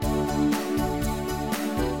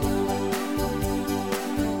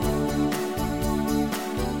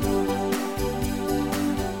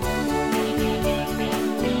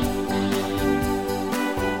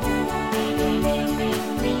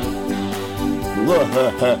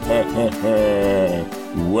Welcome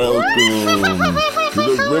to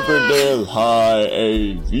the Riverdale High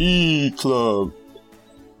AV Club.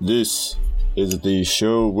 This is the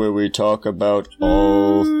show where we talk about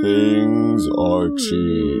all things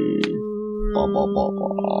Archie. Ba, ba, ba,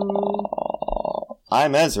 ba.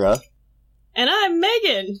 I'm Ezra. And I'm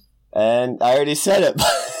Megan. And I already said it,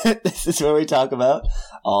 but this is where we talk about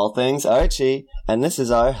all things Archie. And this is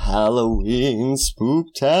our Halloween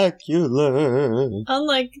spooktacular.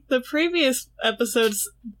 Unlike the previous episodes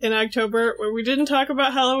in October where we didn't talk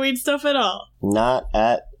about Halloween stuff at all. Not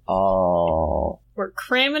at all. We're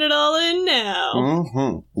cramming it all in now.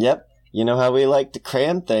 Mm-hmm. Yep. You know how we like to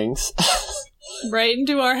cram things. Right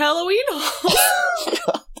into our Halloween hole.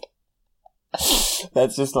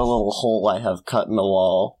 That's just a little hole I have cut in the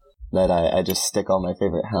wall that I just stick all my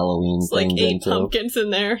favorite Halloween It's things like 8 into. pumpkins in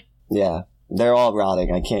there. Yeah. They're all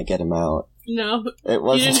rotting. I can't get them out. No, It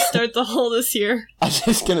wasn't. you didn't start the hole this year. I'm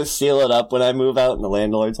just gonna seal it up when I move out and the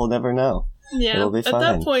landlords will never know. Yeah, It'll be at fine.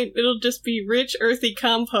 that point, it'll just be rich, earthy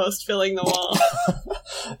compost filling the wall.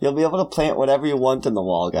 You'll be able to plant whatever you want in the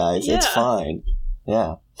wall, guys. It's Yeah. fine.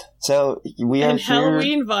 Yeah. So, we are And here...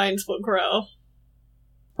 Halloween vines will grow.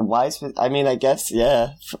 Why? I mean, I guess,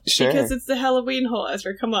 yeah. Sure. Because it's the Halloween hole,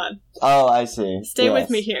 Ezra. Come on. Oh, I see. Stay Yes. with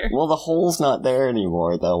me here. Well, the hole's not there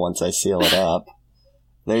anymore, though, once I seal it up.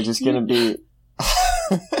 They're just gonna be...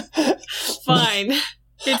 Fine.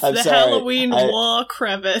 It's I'm the sorry. Halloween wall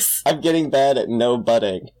crevice. I'm getting bad at no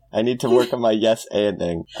butting. I need to work on my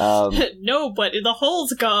yes-anding. No, but the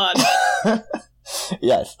hole's gone.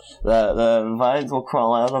 Yes, the vines will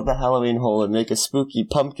crawl out of the Halloween hole and make a spooky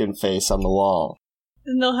pumpkin face on the wall.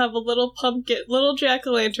 And they'll have a little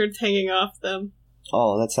jack-o'-lanterns hanging off them.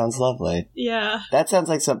 Oh, that sounds lovely. Yeah, That sounds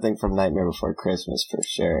like something from Nightmare Before Christmas, for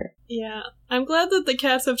sure. yeah. I'm glad that the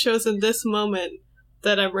cats have chosen this moment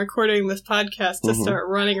that I'm recording this podcast to Mhm. start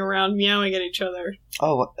running around meowing at each other.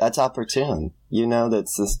 Oh, that's opportune. You know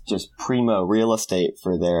that's just primo real estate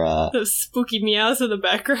for their, Those spooky meows in the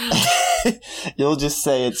background. You'll just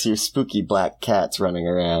say it's your spooky black cats running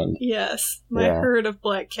around. Yes, my Yeah. herd of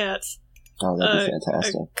black cats. Oh, that'd be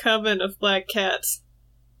fantastic. A coven of black cats.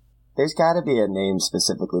 There's gotta be a name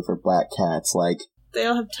specifically for black cats, like, They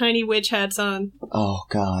all have tiny witch hats on. oh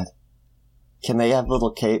god. Can they have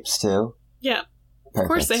little capes too? Yeah, of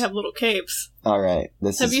course they have little capes. Alright,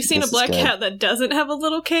 Have you seen a black cat that doesn't have a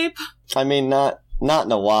little cape? I mean, not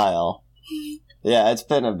in a while. Yeah, it's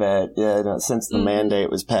been a bit, since the Mhm. mandate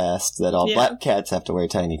was passed that all Yeah. black cats have to wear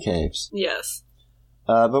tiny capes. Yes.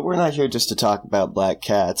 But we're not here just to talk about black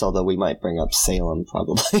cats, although we might bring up Salem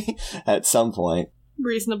probably at some point.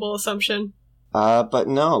 Reasonable assumption. But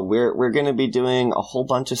no, we're going to be doing a whole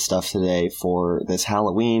bunch of stuff today for this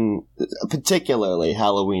Halloween, particularly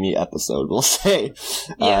Halloween-y episode, we'll say.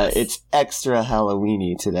 Yes. It's extra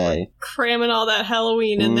Halloween-y today. Cramming all that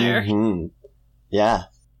Halloween in there. Mhm. Yeah.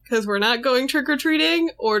 Because we're not going trick-or-treating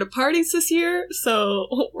or to parties this year, so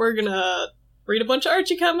we're gonna read a bunch of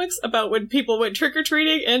Archie comics about when people went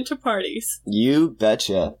trick-or-treating and to parties. You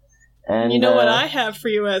betcha. And You know what I have for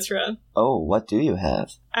you, Ezra? Oh, what do you have?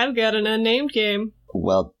 I've got an unnamed game.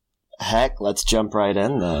 Well, heck, let's jump right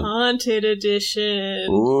in then. Haunted Edition.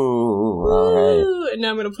 Ooh, alright. Woo! And now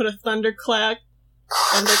I'm gonna put a thunderclack.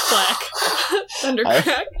 Thundercrack.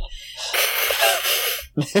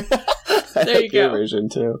 There you Your go. version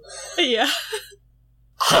too. Yeah.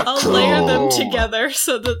 I'll layer them together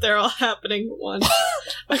so that they're all happening at once.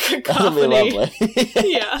 A That'll be cacophony.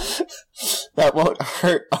 lovely. Yeah. That won't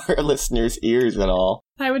hurt our listeners' ears at all.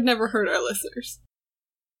 I would never hurt our listeners.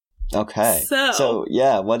 Okay. So,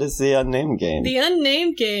 yeah, what is the unnamed game? the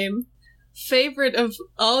unnamed game, favorite of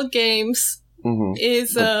all games, Mhm.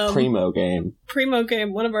 is The Primo game. Primo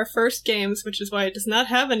game, one of our first games, which is why it does not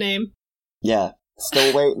have a name. Yeah.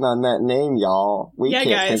 Still waiting on that name, y'all. We Yeah,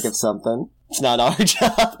 can't guys. think of something. It's not our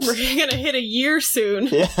job. We're gonna hit a year soon.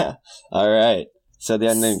 Yeah. Alright. So the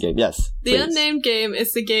unnamed game, yes. The please. unnamed game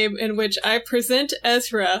is the game in which I present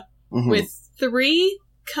Ezra Mhm. with 3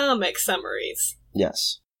 comic summaries.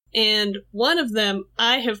 Yes. And one of them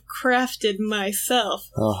I have crafted myself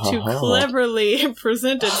to Uh-huh. cleverly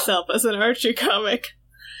present itself as an Archie comic.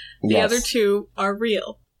 The Yes. other 2 are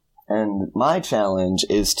real. And my challenge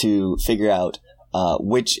is to figure out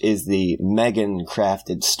which is the Megan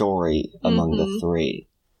crafted story among the Mhm. 3.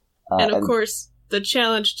 And of course, the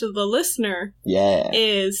challenge to the listener yeah.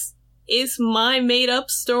 is my made-up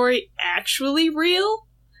story actually real?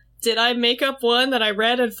 Did I make up one that I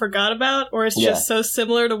read and forgot about, or it's Yeah. just so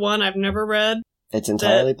similar to one I've never read? It's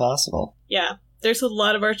entirely possible. Yeah, there's a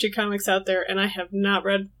lot of Archie comics out there, and I have not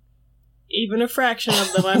read even a fraction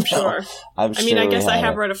of them, I'm sure. I guess I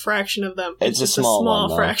have read a fraction of them. It's just a small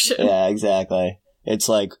one, fraction. Yeah, exactly. It's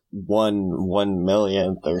like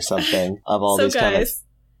 1/1,000,000th or something of all these comics. Guys,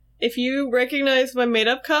 if you recognize my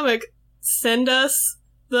made-up comic, send us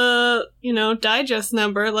the, digest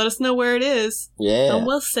number. Let us know where it is. Yeah. And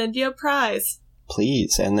we'll send you a prize.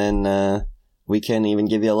 Please. And then we can even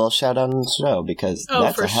give you a little shout-out on the show, because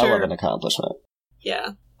that's a hell of an accomplishment.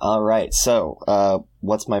 Yeah. All right. So,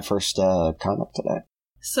 what's my first comic today?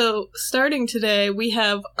 So, starting today, we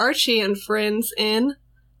have Archie and friends in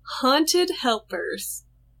Haunted Helpers.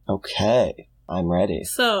 Okay, I'm ready.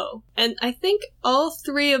 So, and I think all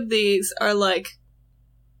three of these are like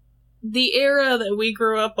the era that we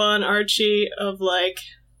grew up on, Archie, of like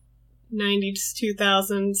 90s,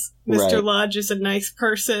 2000s. Mr. Right. Lodge is a nice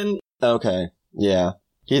person. Okay, yeah.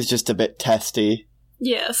 He's just a bit testy.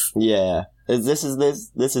 Yes. Yeah. This is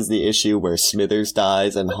the issue where Smithers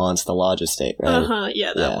dies and haunts the Lodge estate, right?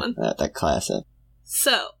 Yeah, that one. That classic.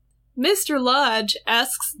 So, Mr. Lodge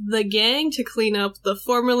asks the gang to clean up the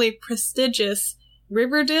formerly prestigious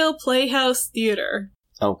Riverdale Playhouse Theater.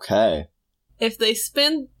 Okay. If they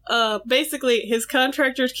spend, basically, his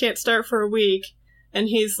contractors can't start for a week, and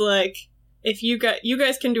he's like, if you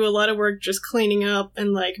guys can do a lot of work just cleaning up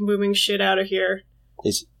and, like, moving shit out of here.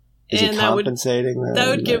 Is he compensating them? That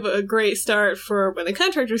would give a great start for when the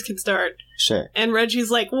contractors can start. Sure. And Reggie's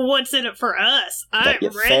like, well, what's in it for us? I'm Reggie.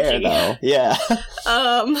 Fair, though. Yeah.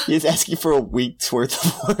 He's asking for a week's worth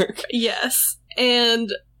of work. Yes.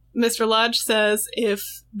 And Mr. Lodge says if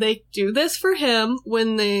they do this for him,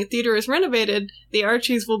 when the theater is renovated, the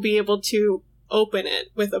Archies will be able to open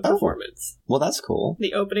it with a performance. Well, that's cool.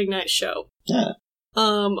 The opening night show. Yeah.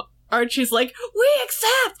 Archie's like, we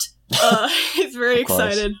accept! He's very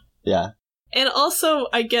excited. Yeah. And also,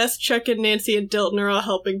 I guess Chuck and Nancy and Dilton are all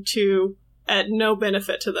helping too, at no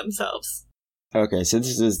benefit to themselves. Okay, so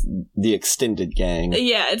this is the extended gang.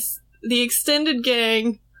 Yeah, it's the extended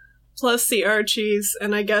gang, plus the Archies,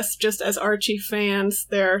 and I guess just as Archie fans,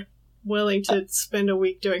 they're willing to spend a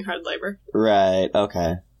week doing hard labor. Right,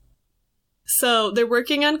 okay. So, they're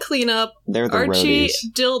working on cleanup. They're the Archie, roadies.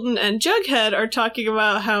 Dilton, and Jughead are talking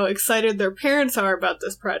about how excited their parents are about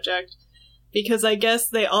this project. Because I guess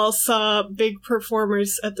they all saw big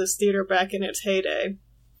performers at this theater back in its heyday.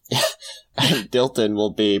 And Dilton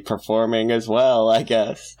will be performing as well, I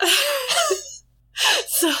guess.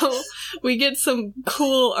 So, we get some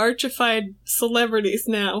cool Archified celebrities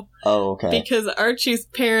now. Oh, okay. Because Archie's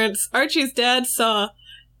dad saw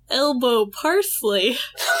Elbow Parsley.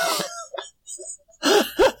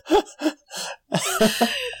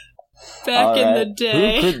 Back in the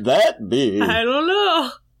day. Who could that be? I don't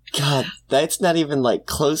know. God, that's not even, like,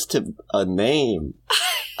 close to a name.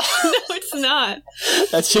 No, it's not.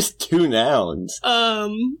 That's just two nouns.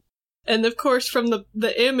 And of course from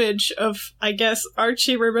the image of, I guess,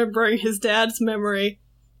 Archie remembering his dad's memory,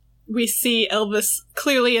 we see Elvis,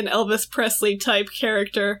 clearly an Elvis Presley type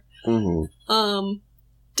character. Mm-hmm.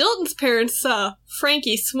 Dilton's parents saw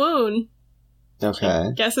Frankie Swoon. Okay.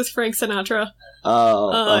 Guess it's Frank Sinatra.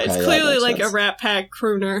 Oh, okay. It's clearly like a Rat Pack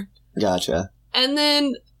crooner. Gotcha. And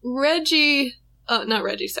then Jughead's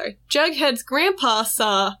grandpa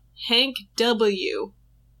saw Hank W.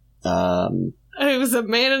 It was a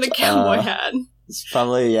man in a cowboy hat. It's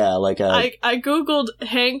probably, like a... I googled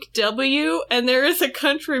Hank W, and there is a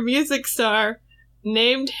country music star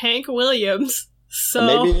named Hank Williams. So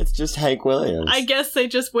maybe it's just Hank Williams. I guess they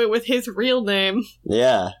just went with his real name.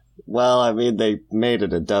 Yeah. Well, I mean, they made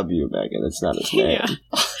it a W, Megan. It's not his name. Yeah.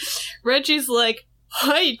 Reggie's like,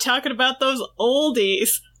 why are you talking about those oldies?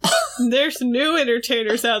 There's new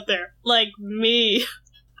entertainers out there, like me.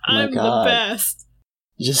 I'm the best.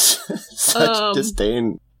 Just such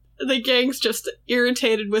disdain. The gang's just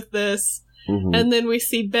irritated with this. Mm-hmm. And then we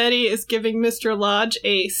see Betty is giving Mr. Lodge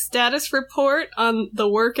a status report on the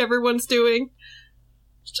work everyone's doing.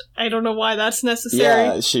 I don't know why that's necessary.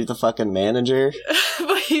 Yeah, is she the fucking manager?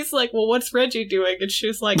 But he's like, well, what's Reggie doing? And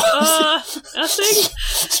she's like, nothing.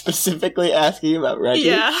 Specifically asking about Reggie?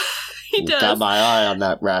 Yeah, he does. Got my eye on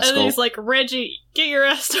that rascal. And then he's like, Reggie, get your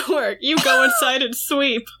ass to work. You go inside and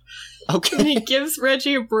sweep. Okay. And he gives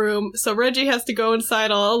Reggie a broom, so Reggie has to go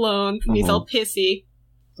inside all alone, and he's all pissy.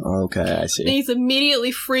 Okay, I see. And he's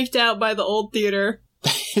immediately freaked out by the old theater.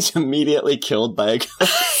 He's immediately killed by a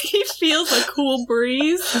ghost. He feels a cool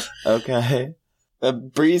breeze. Okay. A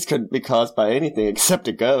breeze couldn't be caused by anything except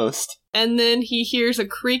a ghost. And then he hears a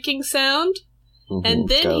creaking sound, and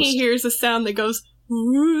then he hears a sound that goes,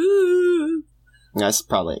 "Woo." That's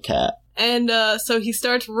probably a cat. And so he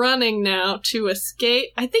starts running now to escape.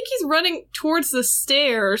 I think he's running towards the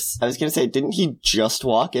stairs. I was gonna say, didn't he just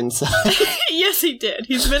walk inside? Yes, he did.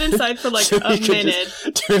 He's been inside for like So a he could minute.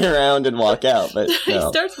 just turn around and walk out, but He no.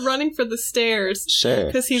 starts running for the stairs. Sure.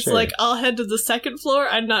 Because he's sure. like, I'll head to the second floor.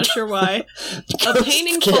 I'm not sure why. Ghosts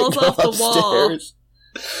painting can't falls go off the wall. upstairs.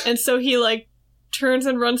 And so he like turns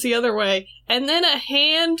and runs the other way. And then a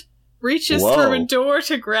hand reaches Whoa. through a door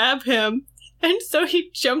to grab him. And so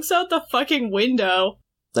he jumps out the fucking window.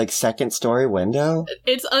 Like, second story window?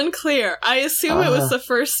 It's unclear. I assume it was the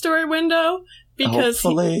first story window because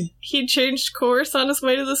Hopefully. he changed course on his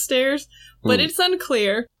way to the stairs. But it's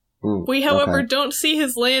unclear. We, however, okay. don't see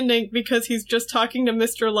his landing because he's just talking to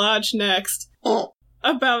Mr. Lodge next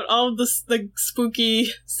about all of the spooky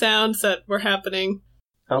sounds that were happening.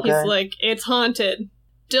 Okay. He's like, it's haunted.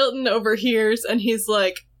 Dilton overhears and he's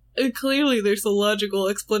like, clearly there's a logical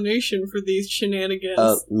explanation for these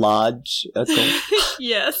shenanigans. Lodge? Okay.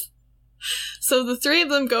 Yes. So the three of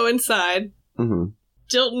them go inside. Mm-hmm.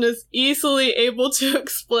 Dilton is easily able to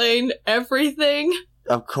explain everything.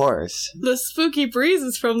 Of course. The spooky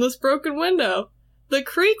breezes from this broken window. The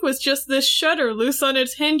creak was just this shutter loose on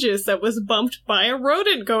its hinges that was bumped by a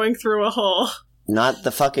rodent going through a hole. Not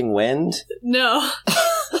the fucking wind? No.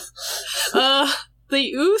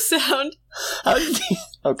 The ooh sound How did he...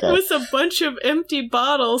 Okay. was a bunch of empty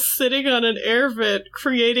bottles sitting on an air vent,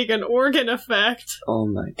 creating an organ effect. Oh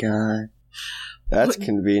my god. That's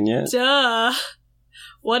convenient. Duh.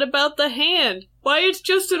 What about the hand? Why, it's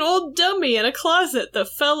just an old dummy in a closet that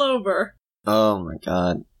fell over. Oh my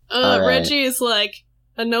god. Alright. Reggie is, like,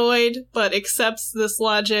 annoyed, but accepts this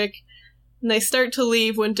logic. And they start to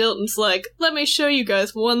leave when Dilton's like, let me show you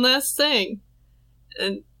guys one last thing.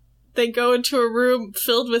 And they go into a room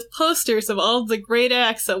filled with posters of all of the great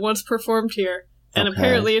acts that once performed here. And Okay.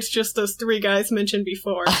 apparently it's just those three guys mentioned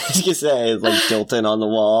before. I was gonna say, like, Dilton on the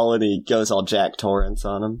wall, and he goes all Jack Torrance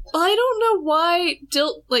on him. I don't know why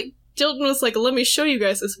Dilton was like, let me show you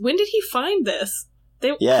guys this. When did he find this?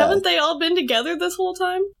 Haven't they all been together this whole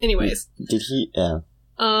time? Anyways. Did he? Yeah.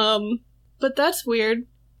 But that's weird.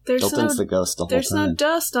 Dilton's the ghost the whole There's time. no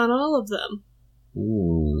dust on all of them.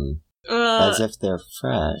 As if they're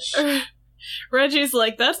fresh. Reggie's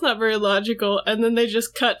like, that's not very logical, and then they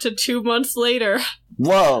just cut to 2 months later.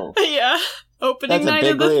 Whoa! Yeah. Opening That's a night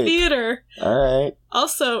big of the leap. theater. Alright.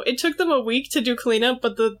 Also, it took them a week to do cleanup,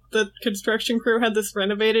 but the construction crew had this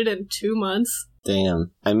renovated in 2 months. Damn.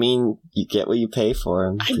 I mean, you get what you pay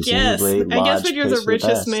for. I guess when you're the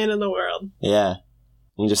richest man in the world. Yeah.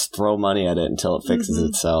 You just throw money at it until it fixes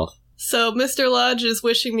itself. So Mr. Lodge is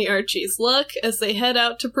wishing the Archies luck as they head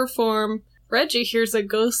out to perform. Reggie hears a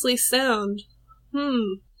ghostly sound.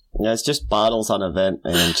 Yeah, it's just bottles on a vent,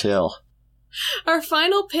 man. Chill. Our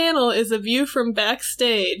final panel is a view from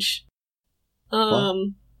backstage.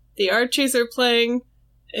 The Archies are playing,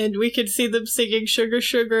 and we can see them singing Sugar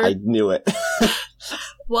Sugar. I knew it.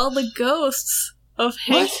 While the ghosts of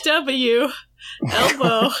Hank W.,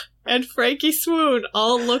 Elbow, and Frankie Swoon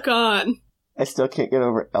all look on. I still can't get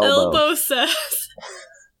over Elbow. Elbow says,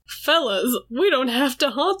 fellas, we don't have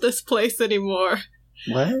to haunt this place anymore.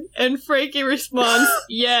 What? And Frankie responds,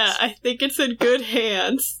 yeah, I think it's in good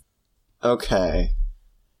hands. Okay.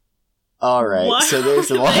 Alright, Why so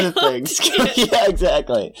there's a were lot they of things. haunting it? Yeah,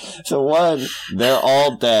 exactly. So one, they're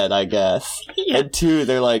all dead, I guess. Yeah. And two,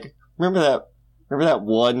 they're like, remember that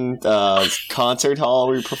one concert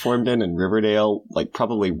hall we performed in Riverdale, like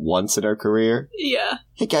probably once in our career? Yeah.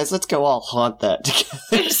 Hey guys, let's go all haunt that together.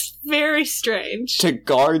 It's very strange. To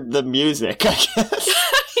guard the music, I guess.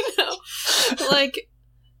 I know. Like,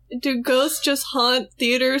 do ghosts just haunt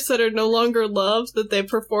theaters that are no longer loved that they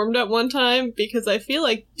performed at one time? Because I feel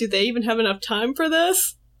like, do they even have enough time for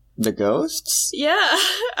this? The ghosts? Yeah,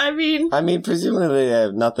 I mean, presumably they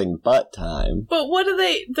have nothing but time. but what do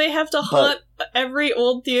they have to haunt every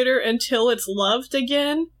old theater until it's loved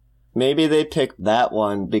again? Maybe they picked that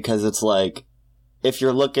one because it's like, if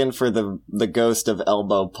you're looking for the ghost of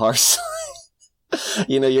Elbow Parsley,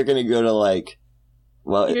 you're gonna go to like,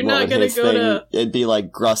 well, You're not gonna go to... It'd be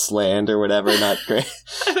like Grussland or whatever, not great.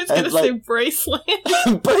 I was gonna say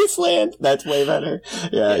Braceland. Braceland! That's way better.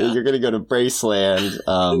 Yeah, you're gonna go to Braceland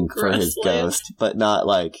for his Grussland. ghost, but not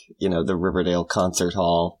like, the Riverdale Concert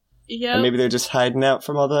Hall. Yeah. And maybe they're just hiding out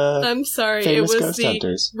from all the I'm sorry, it famous was ghost the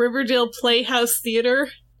hunters. Riverdale Playhouse Theater.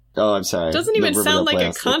 Oh, I'm sorry. Doesn't The even Riverdale sound like a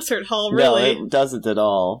Playhouse. concert hall, really. No, it doesn't at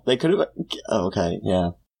all. They could have... Oh, okay, yeah.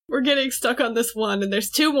 We're getting stuck on this one, and there's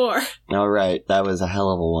 2 more. All right, that was a hell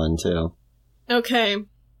of a one, too. Okay.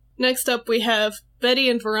 Next up, we have Betty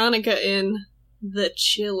and Veronica in The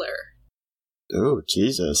Chiller. Ooh,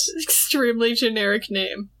 Jesus. Extremely generic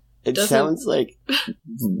name. It sounds like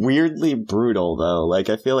weirdly brutal, though. Like,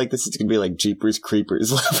 I feel like this is gonna be like Jeepers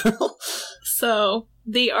Creepers level. So,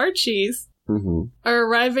 the Archies are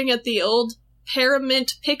arriving at the old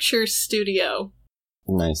Paramount Pictures studio.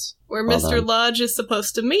 Nice. Where Well Mr. done. Lodge is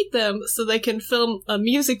supposed to meet them so they can film a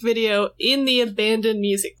music video in the abandoned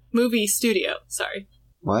movie studio. Sorry.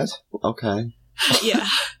 What? Okay. Yeah.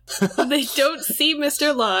 They don't see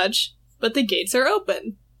Mr. Lodge, but the gates are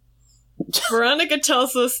open. Veronica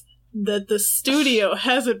tells us that the studio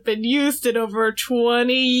hasn't been used in over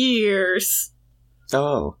 20 years.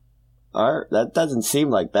 Oh. That doesn't seem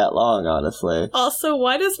like that long, honestly. Also,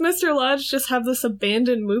 why does Mr. Lodge just have this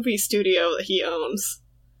abandoned movie studio that he owns?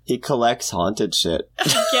 He collects haunted shit.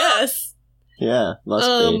 I guess. Yeah, must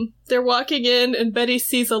be. They're walking in, and Betty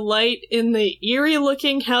sees a light in the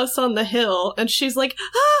eerie-looking house on the hill, and she's like,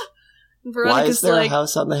 ah! And Why Veronica's is there like, a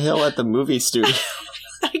house on the hill at the movie studio?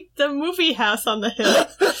 like the movie house on the hill.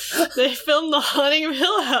 They filmed the Haunting of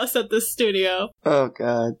Hill House at the studio. Oh,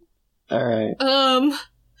 God. Alright.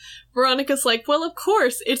 Veronica's like, well, of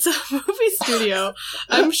course, it's a movie studio.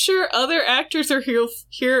 I'm sure other actors are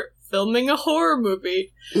here filming a horror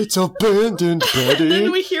movie. It's abandoned, Betty! And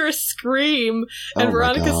then we hear a scream, and Oh,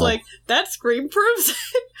 Veronica's God. like, that scream proves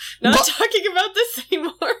it. Not talking about this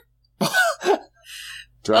anymore.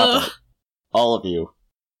 Drop it. All of you.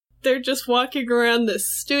 They're just walking around this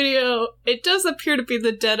studio. It does appear to be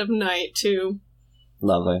the dead of night, too.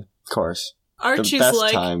 Lovely. Of course. Archie's the best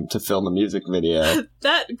like, time to film a music video.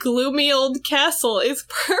 that gloomy old castle is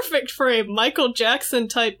perfect for a Michael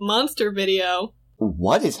Jackson-type monster video.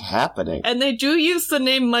 What is happening? And they do use the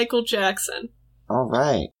name Michael Jackson.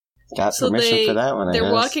 Alright. Got So permission for that one, I They're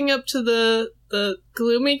guess. walking up to the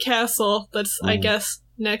gloomy castle that's, I guess,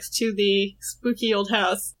 next to the spooky old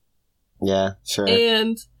house. Yeah, sure.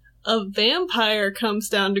 And a vampire comes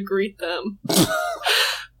down to greet them.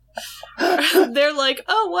 They're like,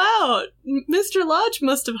 oh wow, Mr. Lodge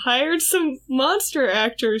must have hired some monster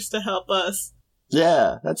actors to help us.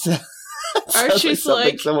 Yeah, that's Archie's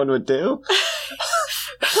something like, someone would do.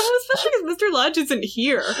 especially because Mr. Lodge isn't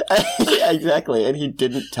here. Yeah, exactly, and he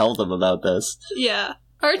didn't tell them about this. Yeah.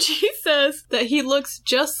 Archie says that he looks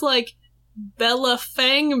just like Bella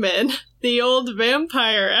Fangman, the old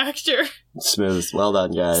vampire actor. Smooth. Well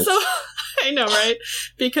done, guys. So, I know, right?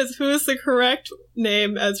 Because who is the correct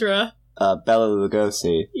name, Ezra? Bella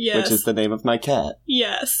Lugosi, Yes. which is the name of my cat.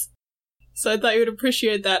 Yes. So I thought you would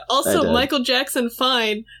appreciate that. I Also, did. Michael Jackson,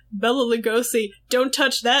 fine. Bella Lugosi, don't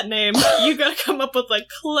touch that name. You gotta come up with a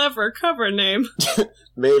clever cover name.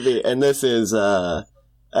 Maybe, and this is, I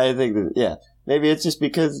think that, yeah, maybe it's just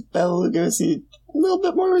because Bella Lugosi a little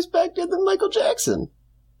bit more respected than Michael Jackson.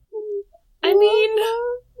 I mean,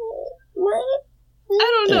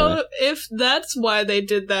 I don't know Anyway. if that's why they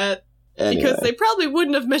did that. Anyway, Because they probably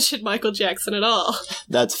wouldn't have mentioned Michael Jackson at all.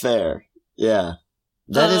 that's fair. Yeah.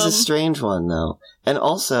 That is a strange one, though. And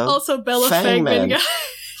also Bella Fangman. Fangman guy.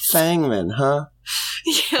 Fangman, huh?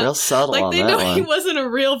 Yeah. Real subtle Like, on they that know one. he wasn't a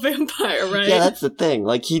real vampire, right? Yeah, that's the thing.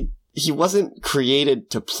 Like, he wasn't created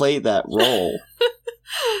to play that role.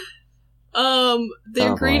 They're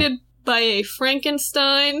boy. greeted by a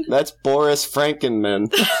Frankenstein. That's Boris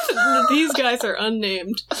Frankenman. These guys are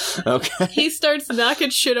unnamed. Okay. He starts knocking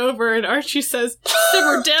shit over, and Archie says,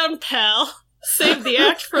 simmer down, pal. Save the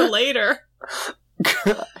act for later.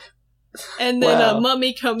 And then Wow. a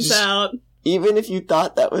mummy comes out. Even if you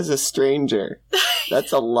thought that was a stranger,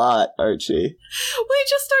 that's a lot, Archie. Well, he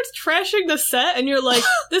just starts trashing the set, and you're like,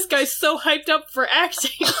 this guy's so hyped up for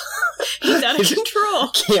acting. He's out of control.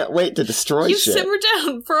 Can't wait to destroy You shit. simmer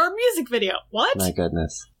down for our music video. What? My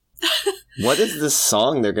goodness. What is this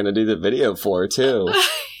song they're gonna do the video for, too?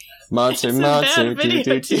 Monster, It's a monster, bad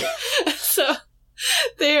video, do. So,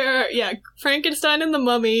 they're, Frankenstein and the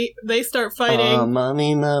mummy, they start fighting. Oh,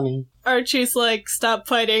 mommy. Archie's like, stop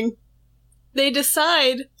fighting. They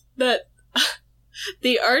decide that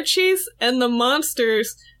the Archies and the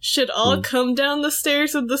monsters should all come down the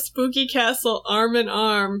stairs of the spooky castle arm in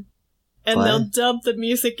arm. And What? they'll dub the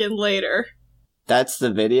music in later. That's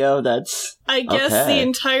the video? That's... I guess Okay. the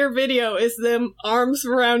entire video is them arms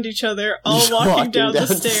around each other, all walking down the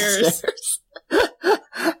stairs.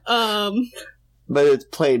 But it's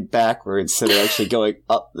played backwards, so they're actually going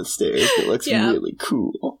up the stairs. It looks Yeah. really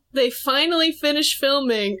cool. They finally finish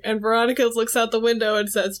filming, and Veronica looks out the window and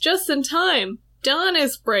says, just in time, dawn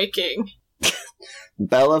is breaking.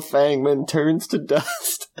 Bella Fangman turns to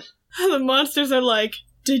dust. The monsters are like,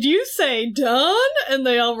 did you say dawn? And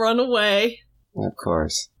they all run away. Of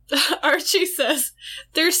course. Archie says,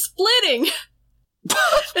 they're splitting!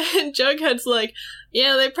 And Jughead's like,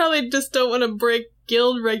 yeah, they probably just don't want to break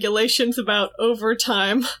guild regulations about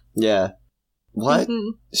overtime. Yeah. What?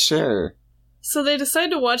 Mhm. Sure. So they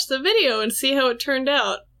decide to watch the video and see how it turned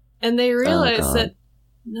out. And they realize God. that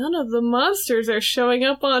none of the monsters are showing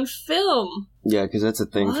up on film. Yeah, because that's a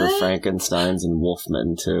thing for What? Frankensteins and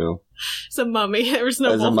Wolfmen, too. It's a mummy. There was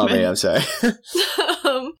no As a Wolfman. mummy, I'm sorry.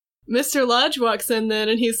 Mr. Lodge walks in then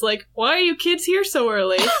and he's like, "Why are you kids here so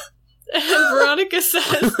early?" And Veronica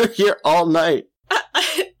says, We're here all night.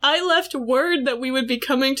 I left word that we would be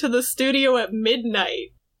coming to the studio at midnight.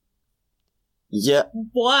 Yeah.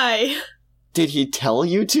 Why? Did he tell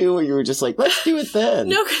you to, or you were just like, let's do it then?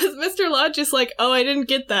 No, because Mr. Lodge is like, "Oh, I didn't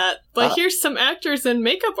get that. But here's some actors and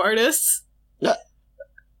makeup artists."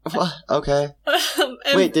 Okay.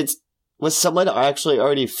 And Wait, was someone actually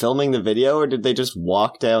already filming the video, or did they just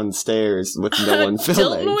walk downstairs with no one filming?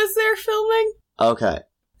 Tilton was there filming? Okay.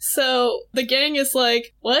 So the gang is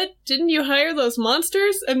like, "What? Didn't you hire those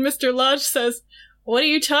monsters?" And Mr. Lodge says, "What are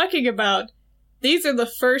you talking about? These are the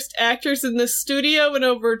first actors in this studio in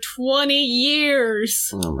over 20 years.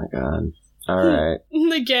 Oh my god. Alright.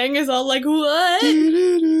 And the gang is all like, "What?" And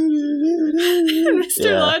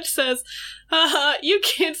Mr. Lodge says, "Haha, you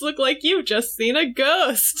kids look like you've just seen a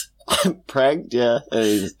ghost." Pranked ya.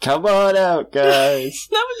 Come on out, guys.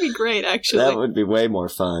 That would be great, actually. That would be way more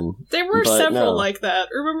fun. There were but several no. like that.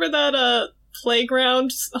 Remember that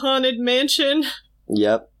playground haunted mansion?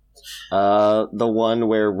 Yep. The one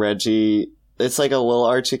where Reggie... It's like a little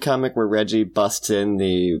Archie comic where Reggie busts in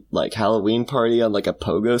the, like, Halloween party on, like, a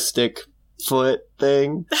pogo stick foot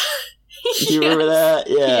thing. Do you remember that?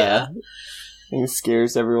 Yeah. He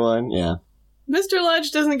scares everyone. Yeah. Mr.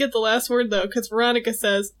 Lodge doesn't get the last word, though, because Veronica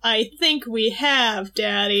says, "I think we have,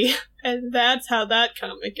 Daddy." And that's how that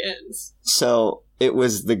comic ends. So, it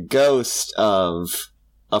was the ghost of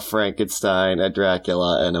a Frankenstein, a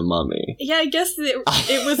Dracula, and a mummy. Yeah, I guess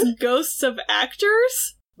it was ghosts of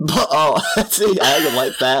actors? Oh, see, I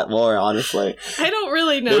like that more, honestly. I don't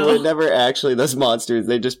really know. They were never actually those monsters,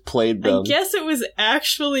 they just played them. I guess it was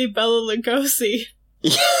actually Bela Lugosi.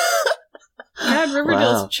 God,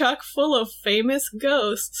 Riverdale's chock full of famous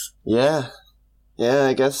ghosts. Yeah. Yeah,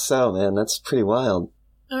 I guess so, man. That's pretty wild.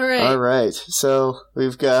 Alright. So,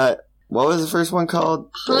 we've got... What was the first one called?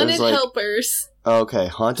 Haunted Helpers. Okay,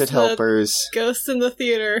 Haunted Helpers. Ghosts in the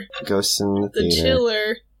theater. Ghosts in the The theater.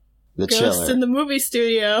 Chiller. The Ghosts Chiller. in the movie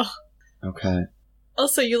studio. Okay.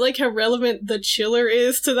 Also, you like how relevant The Chiller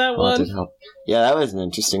is to that Haunted one? Help. Yeah, that was an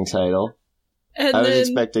interesting title. And I was then,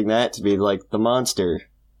 expecting that to be like the monster.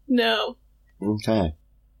 no. Okay.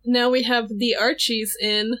 Now we have the Archies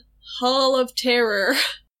in Hall of Terror.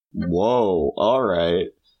 Whoa, alright.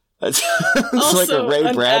 That sounds like a Also Ray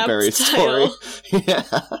an Bradbury apt story. Yeah.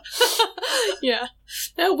 Yeah.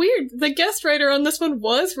 Now, weird. The guest writer on this one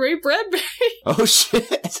was Ray Bradbury. Oh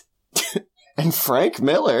shit. And Frank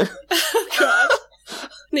Miller. Oh, God.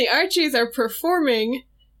 The Archies are performing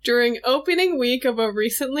during opening week of a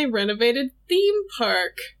recently renovated theme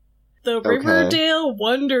park. The Riverdale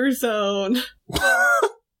Wonder Zone.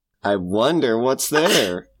 I wonder what's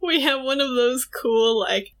there. We have one of those cool,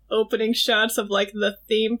 like, opening shots of, like, the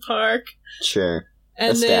theme park. Sure.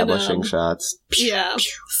 And Establishing then, shots. yeah,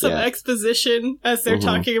 some exposition as they're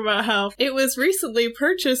talking about how it was recently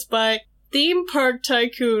purchased by theme park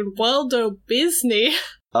tycoon Waldo Disney.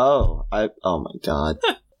 Oh my god.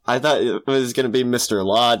 I thought it was going to be Mr.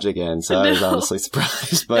 Lodge again, so I was honestly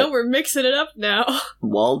surprised. But No, we're mixing it up now.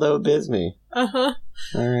 Waldo Disney. Uh-huh.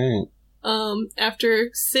 Alright. After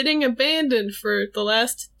sitting abandoned for the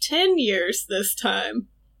last 10 years this time.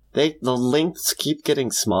 The links keep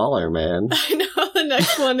getting smaller, man. I know, the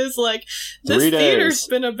next one is like, this 3 days. theater's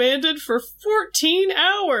been abandoned for 14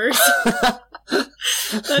 hours.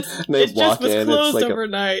 They It walk just was in, closed it's like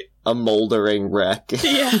overnight. a moldering wreck.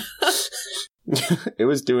 Yeah. It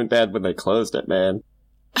was doing bad when they closed it, man.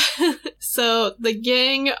 So the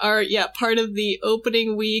gang are, part of the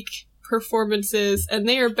opening week performances, and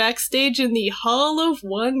they are backstage in the Hall of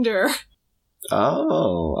Wonder.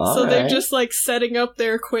 Oh, all So they're right. just like setting up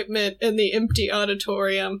their equipment in the empty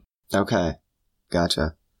auditorium. Okay.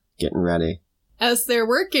 Gotcha. Getting ready. As they're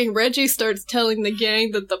working, Reggie starts telling the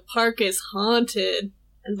gang that the park is haunted,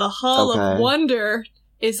 and the Hall of Wonder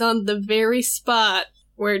is on the very spot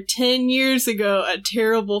where 10 years ago a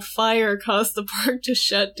terrible fire caused the park to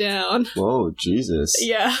shut down. Whoa, Jesus.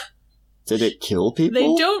 Yeah. Did it kill people?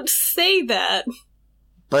 They don't say that.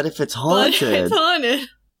 But if it's haunted, But it's haunted.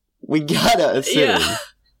 we gotta assume. Yeah.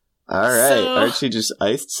 Alright, So- Archie just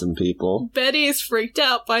iced some people. Betty is freaked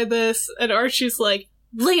out by this, and Archie's like,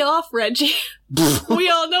 "Lay off, Reggie. We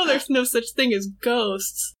all know there's no such thing as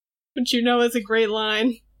ghosts." Which you know is a great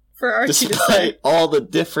line for Archie to say. Despite all the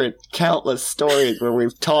different countless stories where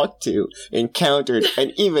we've talked to, encountered,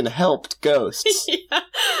 and even helped ghosts. Yeah.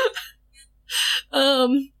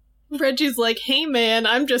 Reggie's like, hey man,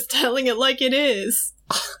 I'm just telling it like it is.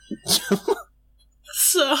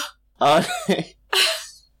 So.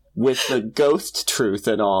 With the ghost truth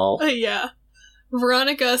and all. Yeah.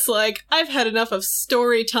 Veronica's like, I've had enough of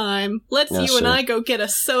story time. Let's you and I go get a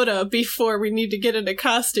soda before we need to get into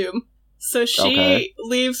costume. So she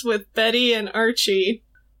leaves with Betty and Archie.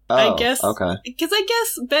 Oh, I guess. Okay. Because I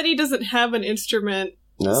guess Betty doesn't have an instrument.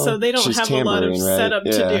 No, so they don't have a lot of setup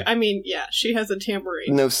right? to do. I mean, yeah, she has a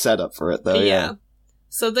tambourine. No setup for it, though, yeah.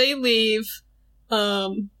 So they leave.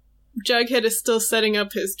 Jughead is still setting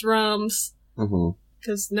up his drums.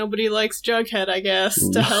 Because nobody likes Jughead, I guess,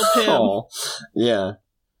 to help him. Yeah.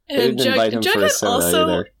 And they didn't invite him for a Jughead soda also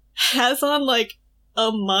either. has on, like,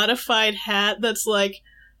 a modified hat that's, like,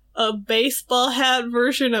 a baseball hat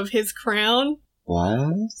version of his crown.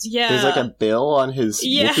 What? Yeah. There's, like, a bill on his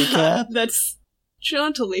whoopee cap? That's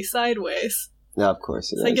jauntily sideways. No, of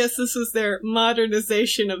course it is. I guess this is their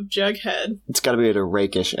modernization of Jughead. It's gotta be at a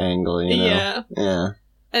rakish angle, you know? Yeah. Yeah.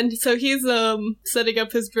 And so he's setting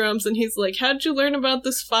up his drums, and he's like, how'd you learn about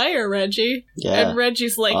this fire, Reggie? Yeah. And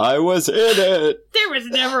Reggie's like, I was in it! There was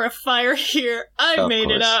never a fire here. I made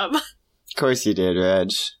it up. Of course you did,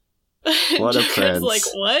 Reg. What a prince. like,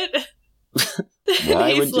 what?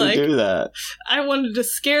 Why would you do that? I wanted to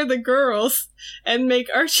scare the girls and make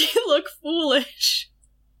Archie look foolish.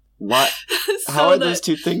 What? So how are those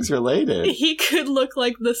two things related? He could look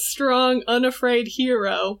like the strong, unafraid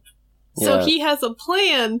hero. So he has a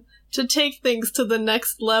plan to take things to the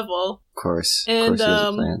next level. Of course. And, of course he has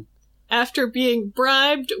a plan. After being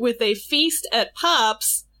bribed with a feast at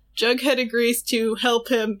Pop's, Jughead agrees to help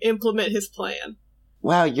him implement his plan.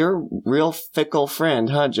 Wow, you're a real fickle friend,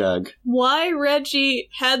 huh, Jug? Why Reggie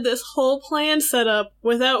had this whole plan set up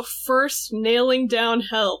without first nailing down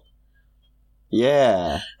help?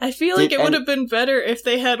 Yeah. I feel like it would have been better if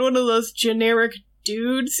they had one of those generic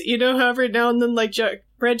dudes, you know, how every now and then, like,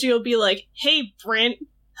 Reggie will be like, hey, Brent,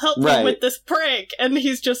 help me with this prank. And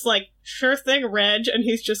he's just like, sure thing, Reg. And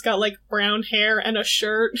he's just got, like, brown hair and a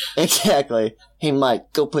shirt. Exactly. Hey,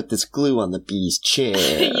 Mike, go put this glue on the bee's chair.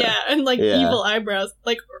 Yeah, and, like, evil eyebrows.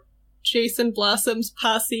 Like, Jason Blossom's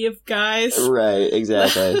posse of guys. Right,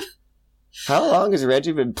 exactly. How long has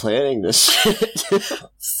Reggie been planning this shit?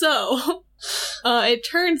 So, it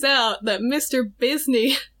turns out that Mr.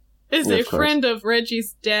 Bisney is a friend of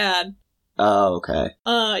Reggie's dad. Oh, okay.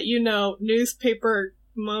 You know, newspaper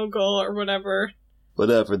mogul or whatever.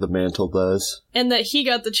 Whatever the mantle does. And that he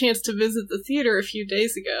got the chance to visit the theater a few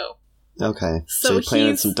days ago. Okay. So he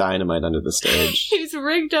planted some dynamite under the stage. He's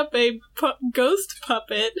rigged up a ghost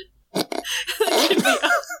puppet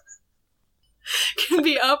that can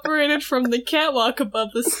be operated from the catwalk above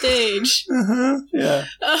the stage. Yeah.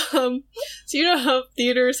 So you know how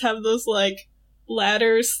theaters have those, like,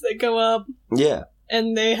 ladders that go up? Yeah.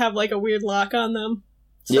 And they have, like, a weird lock on them.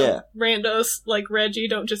 So randos like Reggie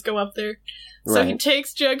don't just go up there. So he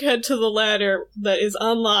takes Jughead to the ladder that is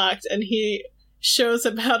unlocked, and he shows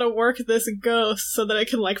him how to work this ghost so that it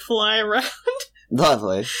can, like, fly around.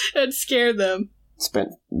 Lovely. And scare them. Spent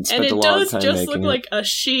and a long time just look like a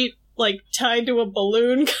sheet, like, tied to a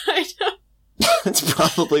balloon, kind of. That's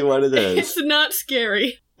probably what it is. It's not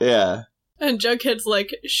scary. Yeah. And Jughead's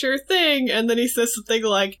like, sure thing. And then he says something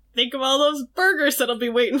like, think of all those burgers that'll be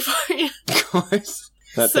waiting for you. Of course.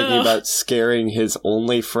 Not thinking about scaring his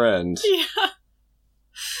only friend. Yeah.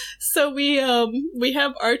 So we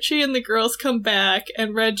have Archie and the girls come back,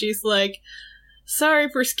 and Reggie's like, sorry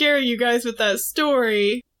for scaring you guys with that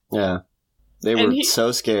story. Yeah. They were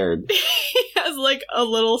so scared. He has, like, a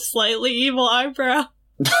little slightly evil eyebrow.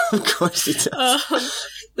 Of course he does.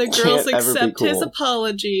 The girls accept his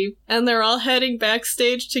apology, and they're all heading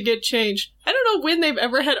backstage to get changed. I don't know when they've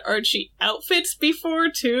ever had Archie outfits before,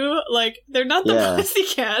 too. Like, they're not the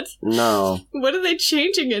Pussycats. No. What are they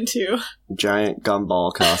changing into? Giant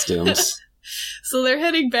gumball costumes. So they're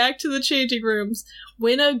heading back to the changing rooms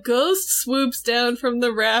when a ghost swoops down from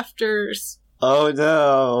the rafters. Oh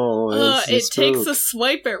no! It takes a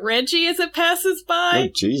swipe at Reggie as it passes by.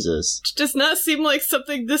 Oh, Jesus. Which does not seem like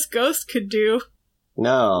something this ghost could do.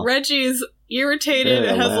 No. Reggie's irritated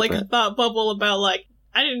and has, like, a thought bubble about, like,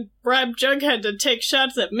 I didn't bribe Jughead to take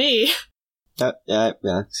shots at me. Yeah.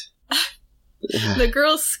 The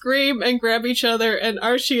girls scream and grab each other, and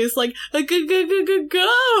Archie is like, a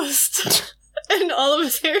ghost! And all of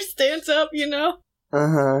his hair stands up, you know?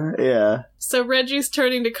 Yeah. So Reggie's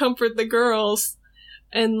turning to comfort the girls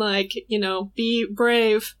and, like, you know, be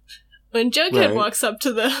brave. When Jughead walks up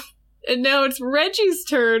to them, And now it's Reggie's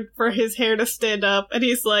turn for his hair to stand up, and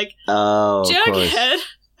he's like, Oh, Jughead,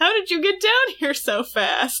 how did you get down here so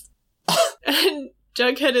fast? And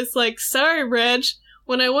Jughead is like, sorry, Reg.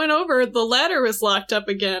 When I went over, the ladder was locked up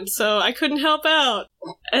again, so I couldn't help out.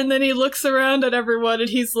 And then he looks around at everyone, and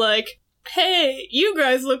he's like, hey, you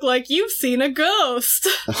guys look like you've seen a ghost.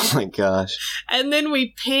 Oh my gosh. And then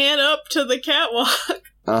we pan up to the catwalk,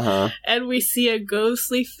 and we see a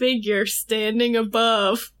ghostly figure standing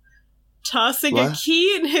above, tossing a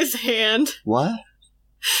key in his hand. What?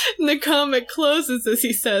 And the comic closes as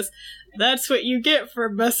he says, that's what you get for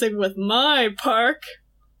messing with my park.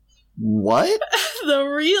 What? The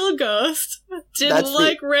real ghost didn't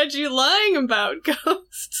like Reggie lying about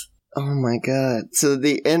ghosts. Oh my god. So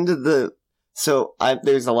the end of the... So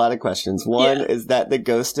there's a lot of questions. One, is that the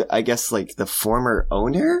ghost, I guess, like, the former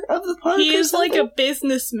owner of the park? He is like a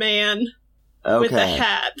businessman with a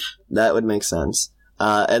hat. That would make sense.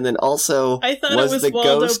 And then also... I thought it was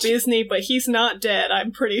Waldo Disney, but he's not dead,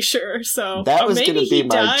 I'm pretty sure. So that was going to be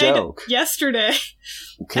my joke. Yesterday,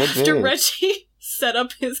 after Reggie set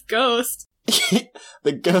up his ghost.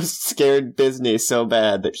 The ghost scared Disney so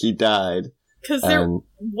bad that he died. Because there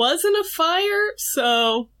wasn't a fire,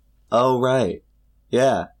 so... Oh, right.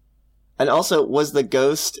 Yeah. And also, was the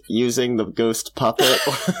ghost using the ghost puppet?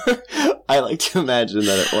 I like to imagine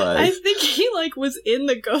that it was. I think he, was in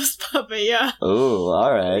the ghost puppet, yeah. Ooh,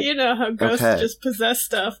 alright. You know how ghosts just possess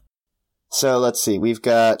stuff. So, let's see. We've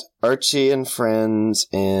got Archie and Friends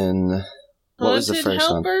in... What was the first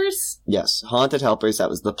Helpers? one? Yes, Haunted Helpers.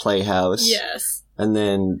 That was the Playhouse. Yes. And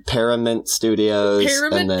then Paramount Studios.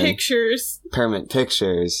 Pictures. Paramount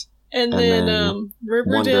Pictures. And then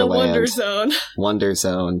Riverdale Wonder Zone. Wonder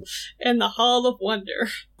Zone. And the Hall of Wonder.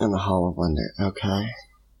 And the Hall of Wonder. Okay.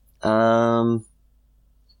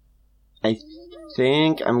 I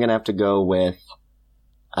think I'm gonna have to go with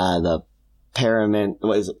the Paramount.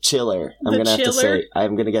 What is it? Chiller. I'm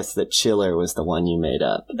gonna guess that Chiller was the one you made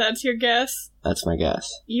up. That's your guess? That's my guess.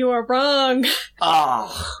 You are wrong.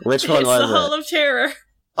 Oh, which one was it? It's the Hall of Terror.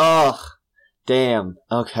 Oh, damn.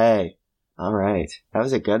 Okay. All right. That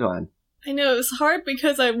was a good one. I know, it was hard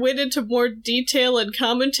because I went into more detail and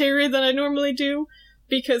commentary than I normally do,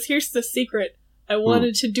 because here's the secret. I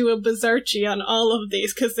wanted to do a Bizarchi on all of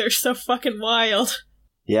these because they're so fucking wild.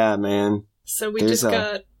 Yeah, man. So we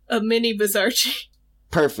got a mini Bizarchi.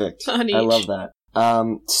 Perfect. On each. I love that.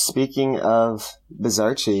 Speaking of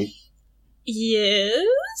Bizarchi.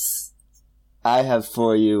 Yes? I have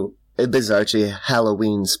for you a Bizarchi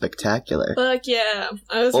Halloween Spectacular. Fuck yeah.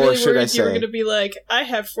 I was really worried you were going to be like, I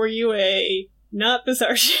have for you a not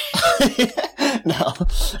Bizarchi. No.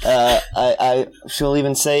 I shall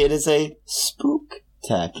even say it is a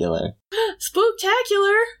Spooktacular.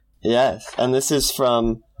 Spooktacular? Yes. And this is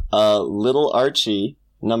from Little Archie,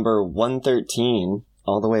 number 113,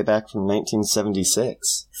 all the way back from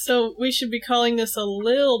 1976. So we should be calling this a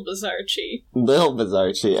Lil Bizarchi. Lil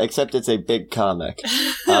Bizarchi, except it's a big comic.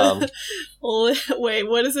 Wait,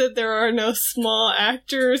 what is it? There are no small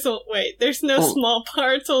actors? Wait, there's no small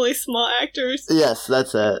parts, only small actors? Yes,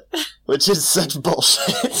 that's it. Which is such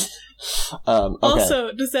bullshit. Okay.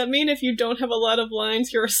 Also, does that mean if you don't have a lot of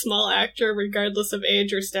lines, you're a small actor regardless of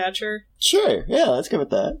age or stature? Sure, yeah, let's go with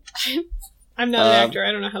that. I'm not an actor,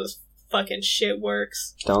 I don't know how this fucking shit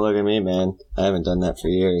works. Don't look at me, man. I haven't done that for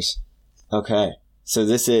years. Okay, so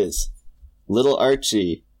this is Little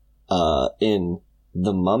Archie in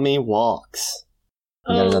The Mummy Walks.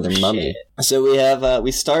 We got another mummy. So we have,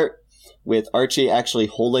 we start with Archie actually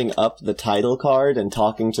holding up the title card and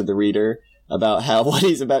talking to the reader about how what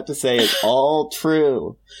he's about to say is all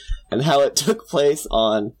true and how it took place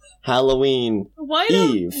on Halloween Eve. Why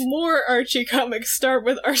don't more Archie comics start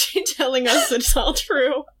with Archie telling us it's all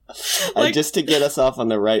true? Just to get us off on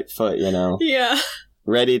the right foot, you know? Yeah.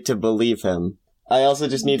 Ready to believe him. I also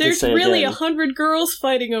just need to say There's really again, 100 girls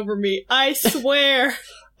fighting over me. I swear.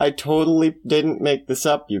 I totally didn't make this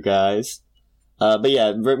up, you guys. But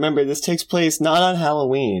yeah, remember, this takes place not on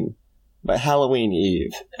Halloween, but Halloween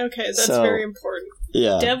Eve. Okay, that's very important.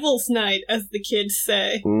 Yeah. Devil's Night, as the kids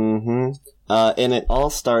say. Mm-hmm. And it all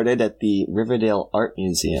started at the Riverdale Art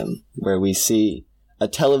Museum, where we see a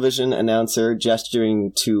television announcer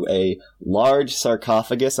gesturing to a large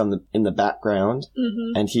sarcophagus in the background,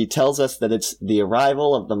 and he tells us that it's the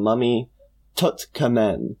arrival of the mummy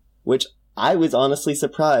Tutankhamen, which I was honestly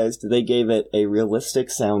surprised they gave it a realistic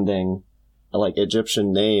sounding,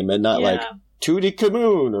 Egyptian name, and not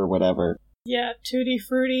Tutankhamun or whatever. Yeah, Tutti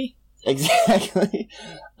Frutti. Exactly.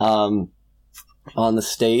 On the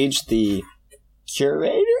stage, the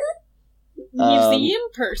curator? Museum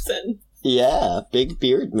person. Yeah, big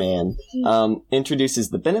beard man. Introduces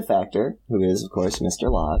the benefactor, who is, of course,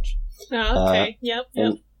 Mr. Lodge. Oh, okay. Yep.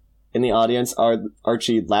 In the audience,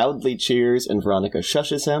 Archie loudly cheers and Veronica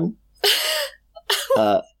shushes him.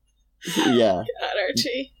 Yeah. God,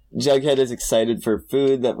 Archie. Jughead is excited for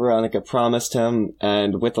food that Veronica promised him,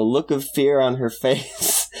 and with a look of fear on her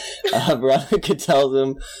face, Veronica tells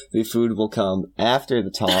him the food will come after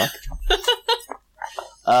the talk.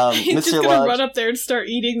 He's Mr. just gonna Lodge, run up there and start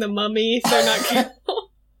eating the mummy if they're not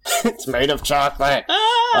careful. it's made of chocolate.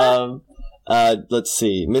 Let's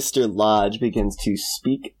see. Mr. Lodge begins to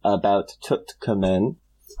speak about Tutankhamen.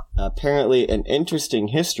 Apparently an interesting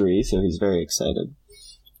history, so he's very excited.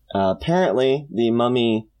 Apparently, the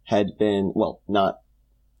mummy had been, well, not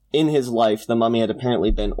in his life, the mummy had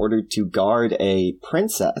apparently been ordered to guard a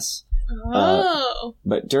princess.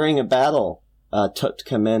 But during a battle,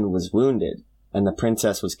 Tutankhamen was wounded, and the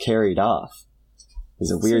princess was carried off. It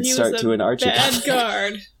was a weird start to an Archie bad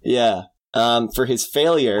guard. Yeah. For his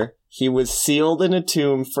failure, he was sealed in a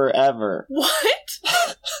tomb forever. What?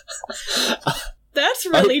 That's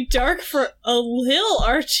really dark for a little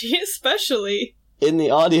Archie, especially. In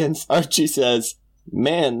the audience, Archie says,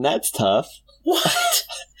 "Man, that's tough." What?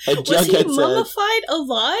 And Was he Jughead mummified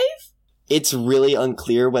alive? It's really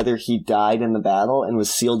unclear whether he died in the battle and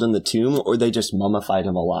was sealed in the tomb, or they just mummified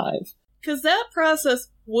him alive. Because that process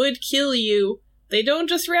would kill you. They don't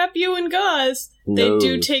just wrap you in gauze. No. They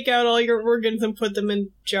do take out all your organs and put them in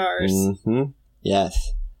jars. Mm-hmm.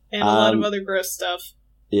 Yes. And a lot of other gross stuff.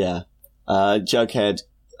 Yeah. Jughead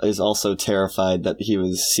is also terrified that he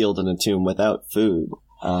was sealed in a tomb without food.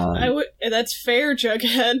 That's fair,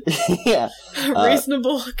 Jughead. Yeah.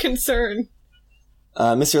 Reasonable concern.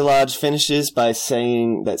 Mr. Lodge finishes by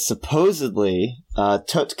saying that supposedly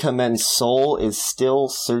Tutkhamen's soul is still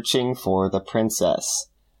searching for the princess.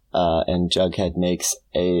 And Jughead makes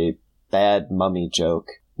a bad mummy joke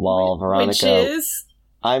while Veronica... Which is?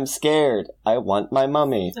 I'm scared. I want my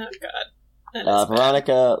mummy. Oh, God. That is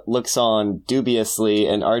Veronica looks on dubiously,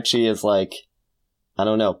 and Archie is like, I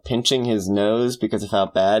don't know, pinching his nose because of how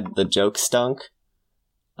bad the joke stunk.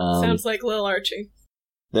 Sounds like Lil Archie.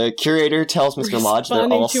 The curator tells Mr. Lodge they're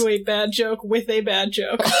all... Responding to a bad joke with a bad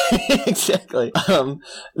joke. Exactly.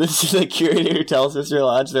 The curator tells Mr.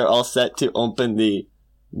 Lodge they're all set to open the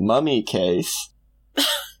mummy case.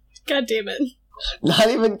 God damn it. Not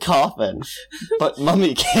even coffin, but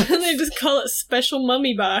mummy case. They just call it special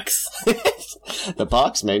mummy box. The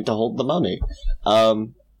box made to hold the mummy.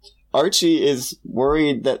 Archie is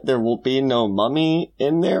worried that there will be no mummy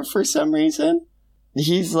in there for some reason.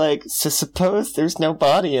 He's like, so suppose there's no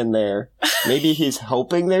body in there. Maybe he's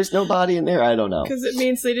hoping there's no body in there? I don't know. Because it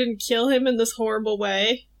means they didn't kill him in this horrible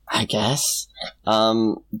way. I guess.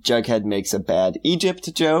 Jughead makes a bad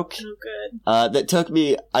Egypt joke. Oh, good. That took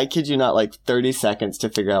me, I kid you not, like 30 seconds to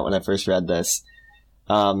figure out when I first read this.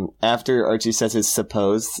 After Archie says his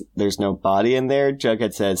suppose there's no body in there,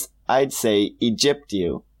 Jughead says, I'd say Egypt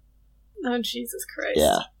you. Oh, Jesus Christ.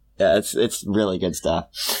 Yeah, it's really good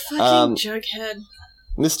stuff. Fucking Jughead.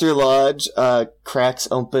 Mr. Lodge cracks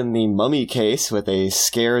open the mummy case with a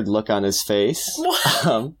scared look on his face.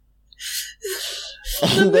 What?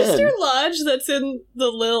 Mr. Lodge that's in the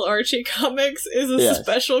Lil Archie comics is a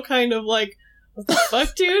special kind of like, what the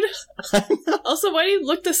fuck, dude? Also, why do you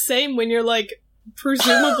look the same when you're like,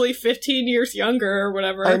 presumably 15 years younger or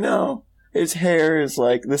whatever? I know. His hair is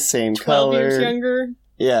like the same 12 color. 12 years younger?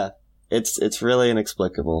 Yeah. It's really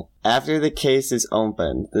inexplicable. After the case is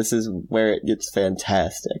opened, this is where it gets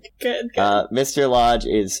fantastic. Good. Mr. Lodge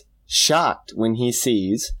is shocked when he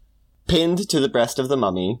sees, pinned to the breast of the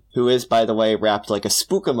mummy, who is, by the way, wrapped like a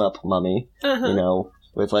spook-em-up mummy, you know,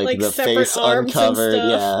 with like the face uncovered,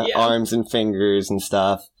 arms and fingers and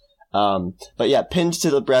stuff. But yeah, pinned to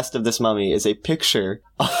the breast of this mummy is a picture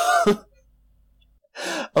of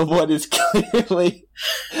what is clearly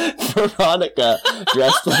Veronica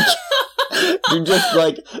dressed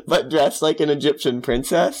like an Egyptian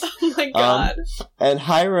princess. Oh my god. And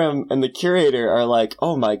Hiram and the curator are like,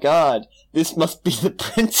 oh my god, this must be the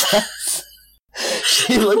princess.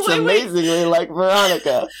 She looks amazingly like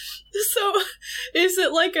Veronica. So, is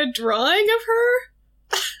it like a drawing of her?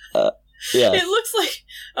 Yeah. It looks like,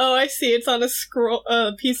 oh, I see, it's on a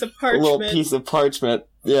piece of parchment. A little piece of parchment,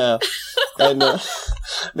 yeah. And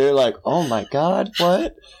they're like, oh my god,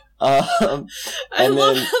 what? I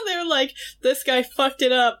love how they're like, this guy fucked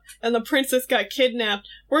it up, and the princess got kidnapped.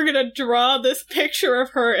 We're gonna draw this picture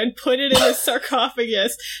of her and put it in his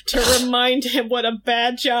sarcophagus to remind him what a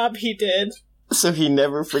bad job he did. So he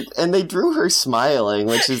never and they drew her smiling,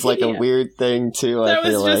 which is like a weird thing too, I feel like.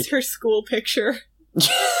 That was just her school picture.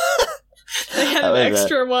 They had an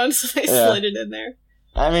extra one, so they slid it in there.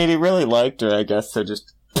 I mean, he really liked her, I guess, so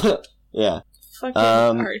just... yeah. Fucking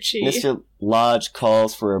Archie. Mr. Lodge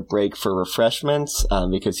calls for a break for refreshments,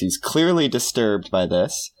 because he's clearly disturbed by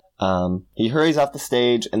this. He hurries off the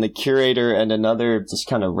stage, and the curator and another just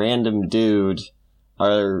kind of random dude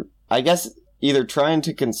are, I guess, either trying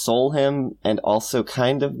to console him and also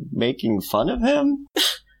kind of making fun of him.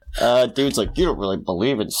 Dude's like, you don't really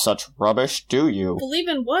believe in such rubbish, do you? Believe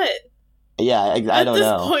in what? Yeah, I don't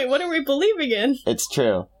know. At this point, what are we believing in? It's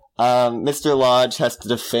true. Mr. Lodge has to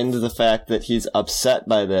defend the fact that he's upset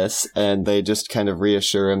by this, and they just kind of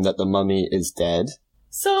reassure him that the mummy is dead.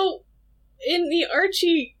 So, in the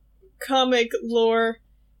Archie comic lore,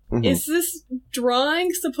 is this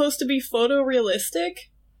drawing supposed to be photorealistic?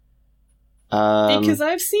 Because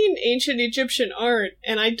I've seen ancient Egyptian art,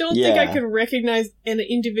 and I don't think I could recognize an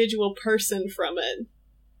individual person from it.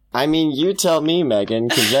 I mean, you tell me, Megan,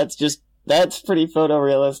 because that's pretty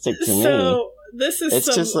photorealistic to me. So, this is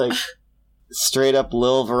It's just like straight up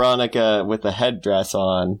Lil Veronica with a headdress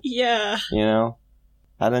on. Yeah. You know?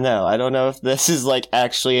 I don't know. I don't know if this is like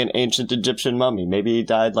actually an ancient Egyptian mummy. Maybe he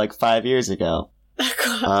died like 5 years ago.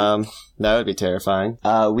 God. That would be terrifying.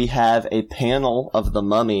 We have a panel of the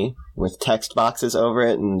mummy with text boxes over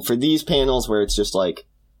it, and for these panels where it's just like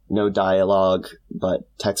no dialogue but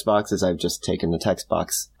text boxes, I've just taken the text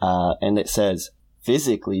box, and it says,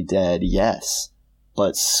 physically dead, yes,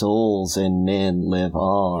 but souls and men live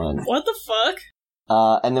on. What the fuck?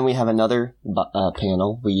 And then we have another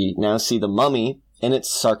panel. We now see the mummy in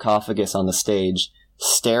its sarcophagus on the stage,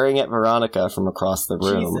 staring at Veronica from across the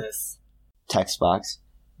room. Jesus. Text box.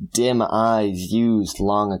 Dim eyes used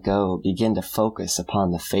long ago begin to focus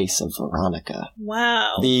upon the face of Veronica.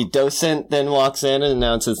 Wow. The docent then walks in and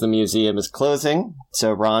announces the museum is closing,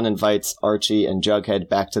 so Ron invites Archie and Jughead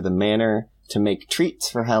back to the manor to make treats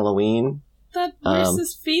for Halloween. Where's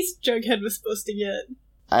this feast Jughead was supposed to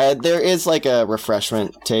get? There is like a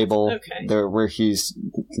refreshment table there where he's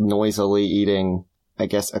noisily eating, I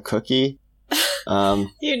guess, a cookie.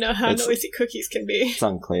 You know how noisy cookies can be. It's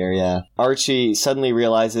unclear, yeah. Archie suddenly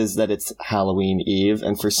realizes that it's Halloween Eve,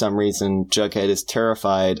 and for some reason, Jughead is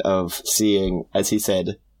terrified of seeing, as he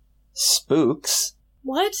said, spooks.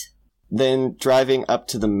 What? Then, driving up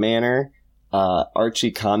to the manor,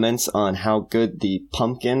 Archie comments on how good the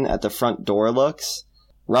pumpkin at the front door looks.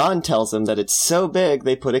 Ron tells him that it's so big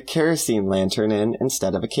they put a kerosene lantern in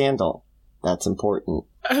instead of a candle. That's important.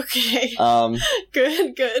 Okay.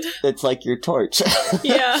 Good. It's like your torch.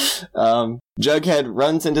 Yeah. Jughead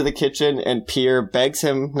runs into the kitchen and Pierre begs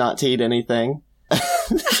him not to eat anything.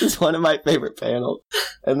 This is one of my favorite panels.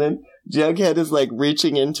 And then Jughead is like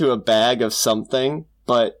reaching into a bag of something,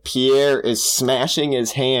 but Pierre is smashing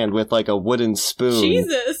his hand with like a wooden spoon.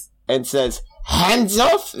 Jesus. And says, hands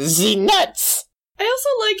off the nuts! I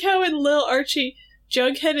also like how in Lil Archie,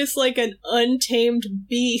 Jughead is like an untamed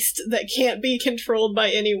beast that can't be controlled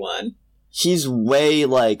by anyone. He's way,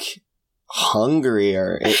 like,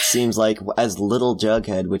 hungrier, it seems like, as little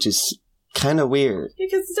Jughead, which is kind of weird.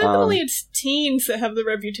 Because definitely it's teens that have the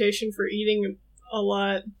reputation for eating a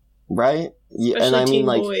lot. Right? Yeah, especially and I mean,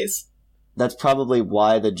 like, boys. That's probably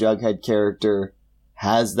why the Jughead character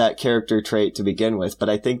has that character trait to begin with, but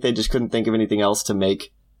I think they just couldn't think of anything else to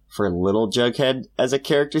make for little Jughead as a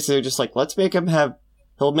character, so they're just like, let's make him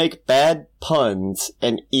he'll make bad puns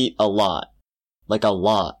and eat a lot. Like a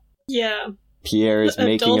lot. Yeah. Pierre is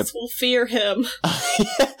making adults will fear him.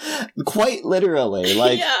 Quite literally.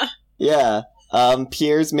 Like, yeah.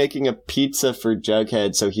 Pierre's making a pizza for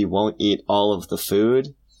Jughead so he won't eat all of the food.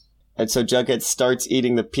 And so Jughead starts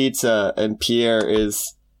eating the pizza and Pierre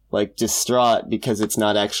is, like, distraught because it's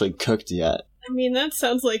not actually cooked yet. I mean, that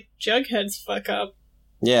sounds like Jughead's fuck up.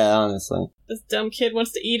 Yeah, honestly. This dumb kid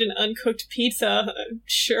wants to eat an uncooked pizza.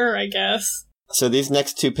 Sure, I guess. So these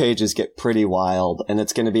next 2 pages get pretty wild, and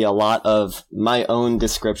it's going to be a lot of my own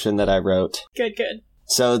description that I wrote. Good.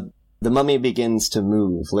 So the mummy begins to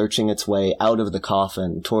move, lurching its way out of the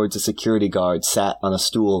coffin towards a security guard sat on a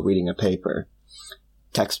stool reading a paper.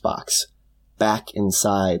 Text box. Back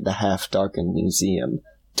inside the half-darkened museum,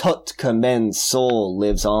 Tut Kamen's soul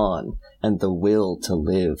lives on, and the will to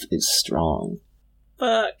live is strong.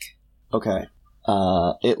 Fuck. Okay.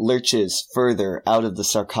 It lurches further out of the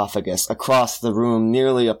sarcophagus, across the room,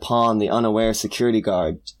 nearly upon the unaware security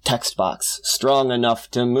guard. Text box. Strong enough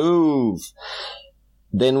to move!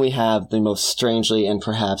 Then we have the most strangely and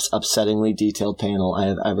perhaps upsettingly detailed panel I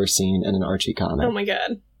have ever seen in an Archie comic. Oh my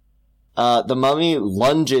god. The mummy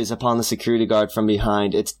lunges upon the security guard from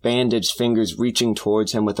behind, its bandaged fingers reaching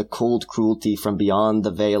towards him with a cold cruelty from beyond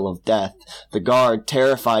the veil of death. The guard,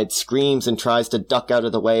 terrified, screams and tries to duck out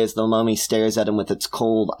of the way as the mummy stares at him with its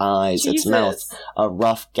cold eyes, Jesus. its mouth a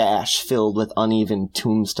rough gash filled with uneven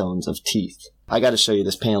tombstones of teeth. I gotta show you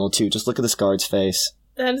this panel, too. Just look at this guard's face.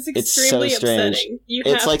 That is It's so extremely strange. upsetting.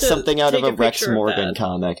 It's like something out of a Rex picture of Morgan that.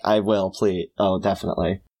 comic. I will, please. Oh,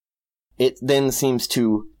 definitely. It then seems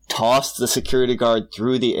to toss the security guard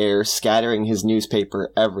through the air, scattering his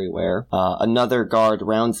newspaper everywhere. Another guard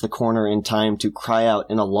rounds the corner in time to cry out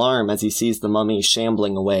in alarm as he sees the mummy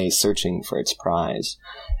shambling away, searching for its prize.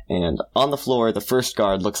 And on the floor, the first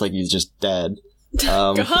guard looks like he's just dead.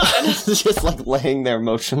 God. Just like laying there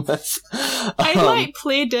motionless. I might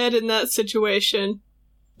play dead in that situation.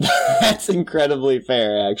 That's incredibly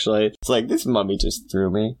fair, actually. It's like, this mummy just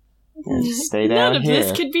threw me. Stay down None of here.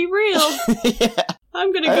 this could be real. Yeah.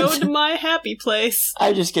 I'm gonna go to my happy place.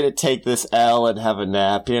 I'm just gonna take this L and have a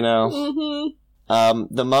nap, you know?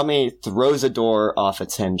 Mm-hmm. The mummy throws a door off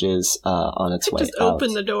its hinges on its way Just out.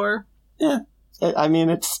 open the door. Yeah. I mean,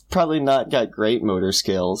 it's probably not got great motor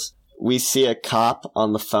skills. We see a cop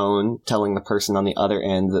on the phone telling the person on the other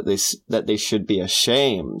end that they should be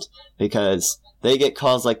ashamed because they get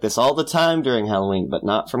calls like this all the time during Halloween, but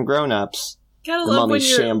not from grown-ups. Gotta The love when mummy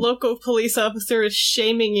your local police officer is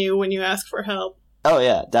shaming you when you ask for help. Oh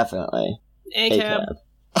yeah, definitely. ACAB.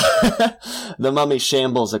 The mummy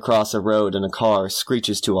shambles across a road and a car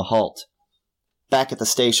screeches to a halt. Back at the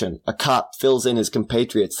station, a cop fills in his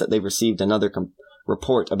compatriots that they've received another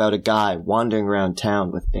report about a guy wandering around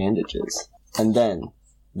town with bandages. And then,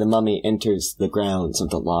 the mummy enters the grounds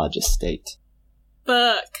of the Lodge estate.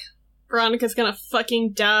 Fuck. Veronica's gonna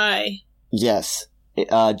fucking die. Yes.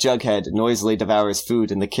 Jughead noisily devours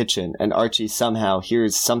food in the kitchen, and Archie somehow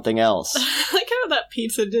hears something else. I like how that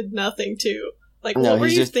pizza did nothing, too. Like, No, what were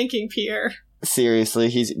he's you just- thinking, Pierre? Seriously,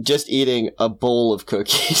 he's just eating a bowl of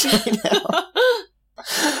cookies right now.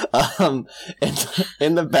 And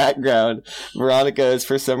in the background, Veronica is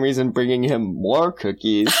for some reason bringing him more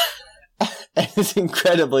cookies and is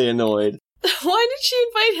incredibly annoyed. Why did she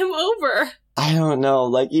invite him over? I don't know,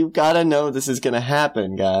 like, you've gotta know this is gonna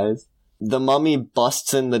happen, guys. The mummy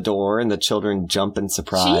busts in the door and the children jump in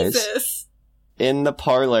surprise. Jesus. In the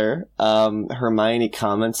parlor, Hermione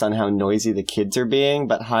comments on how noisy the kids are being,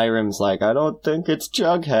 but Hiram's like, I don't think it's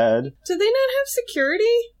Jughead. Do they not have security?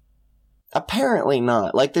 Apparently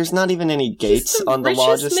not. Like, there's not even any gates He's on the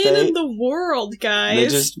Lodge richest man estate. in the world, guys. They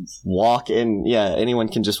just walk in. Yeah, anyone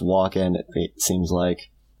can just walk in, it seems like.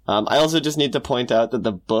 I also just need to point out that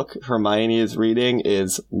the book Hermione is reading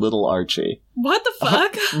is Little Archie. What the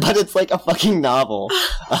fuck? But it's like a fucking novel.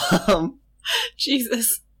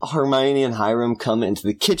 Jesus. Hermione and Hiram come into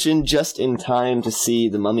the kitchen just in time to see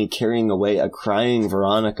the mummy carrying away a crying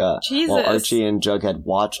Veronica, Jesus. while Archie and Jughead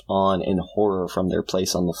watch on in horror from their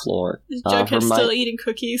place on the floor. Is Jughead still eating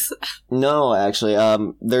cookies? No, actually,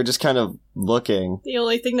 they're just kind of looking. The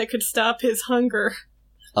only thing that could stop his hunger.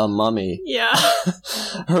 A mummy. Yeah.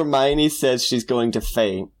 Hermione says she's going to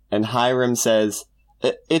faint, and Hiram says,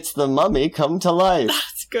 "It's the mummy come to life."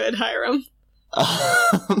 That's good, Hiram.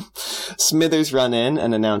 Smithers run in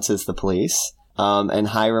and announces the police, and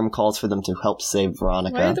Hiram calls for them to help save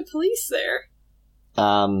Veronica. Why are the police there?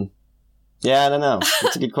 Yeah, I don't know.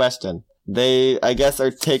 It's a good question. They, I guess,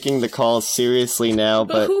 are taking the calls seriously now,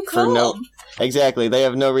 but who for no... called? Exactly, they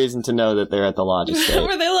have no reason to know that they're at the Lodge estate.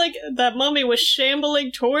 Were they like, that mummy was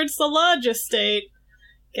shambling towards the Lodge estate?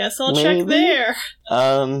 Guess I'll Maybe. check there.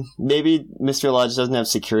 Maybe Mr. Lodge doesn't have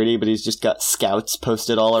security, but he's just got scouts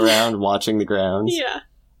posted all around watching the grounds. Yeah.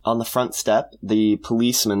 On the front step, the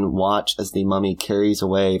policemen watch as the mummy carries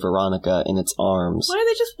away Veronica in its arms. Why are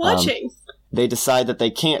they just watching? They decide that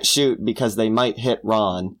they can't shoot because they might hit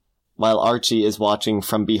Ron, while Archie is watching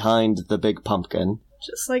from behind the big pumpkin.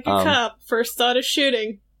 Just like a cop, first thought of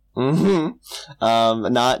shooting.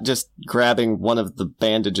 Mm-hmm. Not just grabbing one of the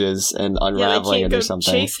bandages and unraveling it or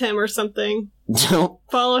something. Chase him or something. Nope.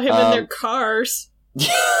 Follow him in their cars.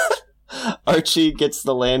 Archie gets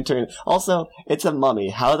the lantern. Also, it's a mummy.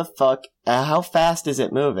 How the fuck? How fast is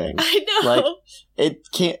it moving? I know. Like, it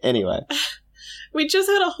can't. Anyway. We just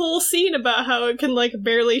had a whole scene about how it can, like,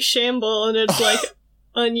 barely shamble in its, like,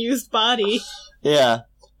 unused body. Yeah.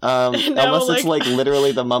 Now, Unless it's, like,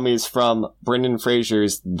 literally the mummies from Brendan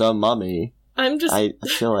Fraser's The Mummy. I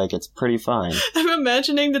feel like it's pretty fine. I'm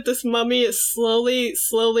imagining that this mummy is slowly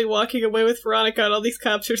walking away with Veronica, and all these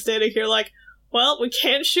cops are standing here like, well, we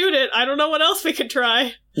can't shoot it. I don't know what else we could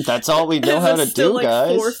try. That's all we know how to still, do, like,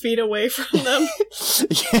 guys. 4 feet away from them.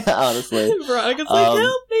 Yeah, honestly. Veronica's like,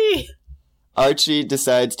 help me! Archie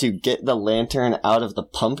decides to get the lantern out of the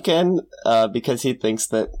pumpkin because he thinks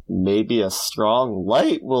that maybe a strong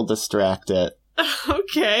light will distract it.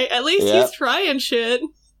 Okay, at least he's trying shit.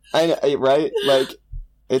 I know, right? Like,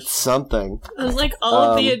 it's something. Unlike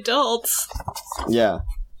all of the adults. Yeah.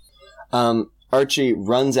 Archie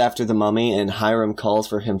runs after the mummy, and Hiram calls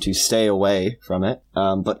for him to stay away from it.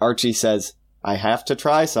 But Archie says, I have to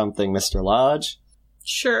try something, Mr. Lodge.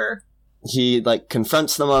 Sure. He,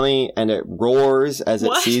 confronts the mummy, and it roars as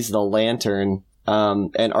it sees the lantern.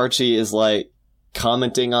 And Archie is,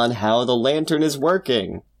 commenting on how the lantern is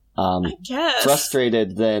working. I guess.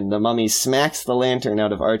 Frustrated, then, the mummy smacks the lantern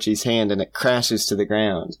out of Archie's hand and it crashes to the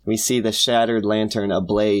ground. We see the shattered lantern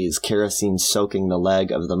ablaze, kerosene soaking the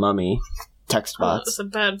leg of the mummy. Text box. That was a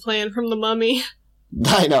bad plan from the mummy.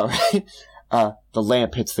 I know, right? The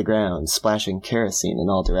lamp hits the ground, splashing kerosene in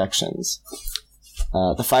all directions.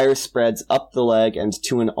 The fire spreads up the leg and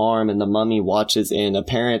to an arm, and the mummy watches in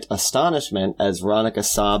apparent astonishment as Veronica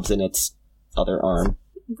sobs in its other arm.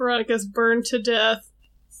 Veronica's burned to death.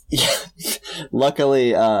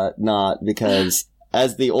 Luckily, not, because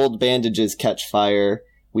as the old bandages catch fire,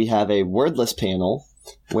 we have a wordless panel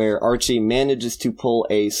where Archie manages to pull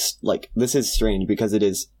this is strange because it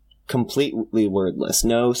is completely wordless.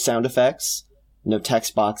 No sound effects, no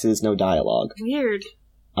text boxes, no dialogue. Weird.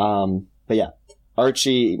 But yeah.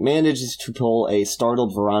 Archie manages to pull a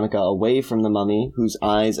startled Veronica away from the mummy, whose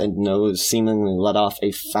eyes and nose seemingly let off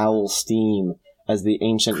a foul steam as the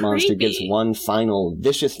ancient monster gives one final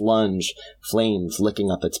vicious lunge, flames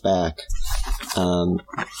licking up its back.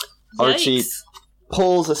 Archie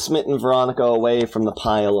pulls a smitten Veronica away from the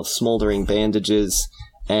pile of smoldering bandages,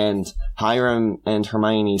 and Hiram and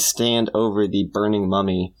Hermione stand over the burning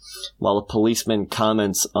mummy while a policeman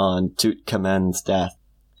comments on Tutankhamun's death.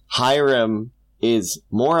 Hiram is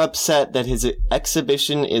more upset that his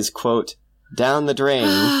exhibition is, quote, down the drain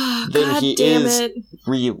than he is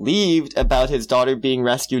relieved about his daughter being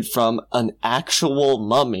rescued from an actual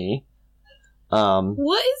mummy.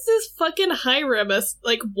 What is this fucking Hiram?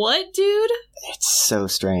 What, dude? It's so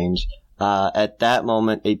strange. At that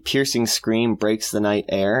moment, a piercing scream breaks the night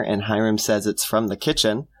air, and Hiram says it's from the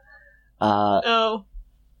kitchen.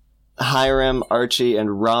 Hiram, Archie,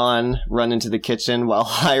 and Ron run into the kitchen while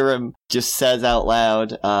Hiram just says out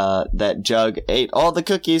loud that Jug ate all the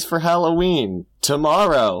cookies for Halloween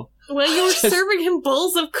tomorrow. Well, you were serving him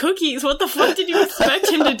bowls of cookies. What the fuck did you expect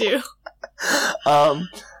him to do?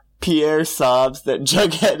 Pierre sobs that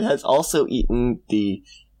Jughead has also eaten the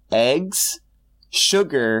eggs,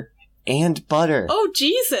 sugar, and butter. Oh,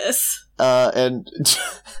 Jesus. And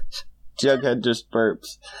Jughead just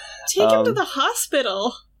burps. Take him to the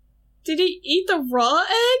hospital. Did he eat the raw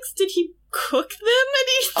eggs? Did he cook them and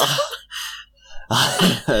eat them?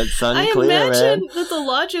 It's unclear, I imagine man. that the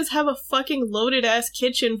lodges have a fucking loaded-ass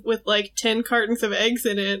kitchen with, 10 cartons of eggs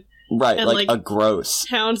in it. Right, and, a gross.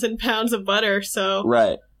 Pounds and pounds of butter, so...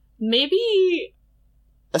 Right. Maybe...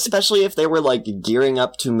 Especially if they were, gearing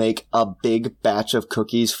up to make a big batch of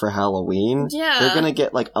cookies for Halloween. Yeah. They're gonna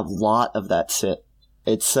get, a lot of that shit.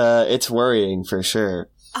 It's worrying, for sure.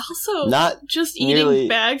 Also, not just eating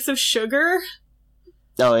bags of sugar?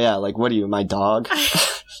 Oh yeah, what are you, my dog?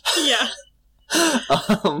 Yeah.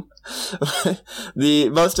 The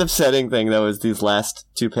most upsetting thing, though, is these last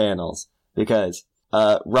two panels. Because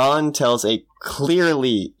Ron tells a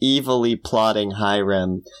clearly evilly plotting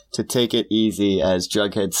Hiram to take it easy as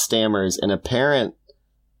Jughead stammers in apparent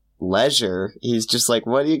leisure. He's just like,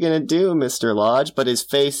 what are you gonna do, Mr. Lodge? But his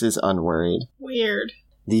face is unworried. Weird.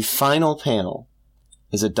 The final panel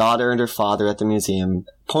is a daughter and her father at the museum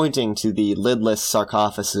pointing to the lidless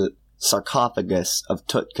sarcophagus of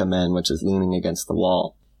Tutankhamun, which is leaning against the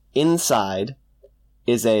wall. Inside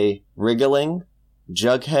is a wriggling,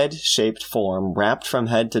 Jughead-shaped form wrapped from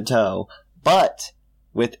head to toe, but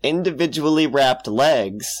with individually wrapped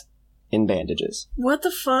legs in bandages. What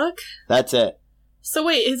the fuck? That's it. So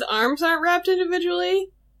wait, his arms aren't wrapped individually?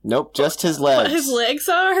 Nope, just his legs. But his legs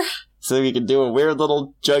are? So he could do a weird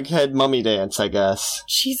little Jughead mummy dance, I guess.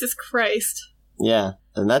 Jesus Christ. Yeah,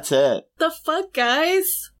 and that's it. The fuck,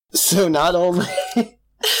 guys? So not only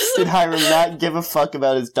did Hiram not give a fuck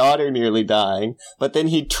about his daughter nearly dying, but then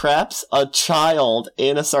he traps a child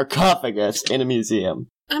in a sarcophagus in a museum.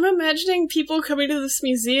 I'm imagining people coming to this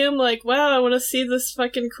museum wow, I want to see this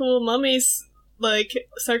fucking cool mummy's,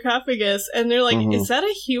 sarcophagus. And they're like, Is that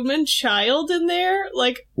a human child in there?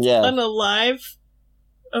 Yeah. An alive,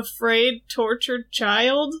 afraid, tortured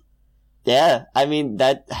child? Yeah, I mean,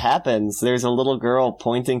 that happens. There's a little girl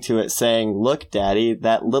pointing to it saying, "Look, Daddy,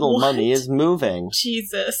 that little What? mummy is moving."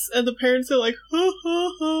 Jesus. And the parents are like, ha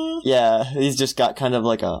ha ha. Yeah, he's just got kind of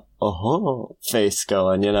like a oh face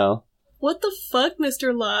going, you know? What the fuck,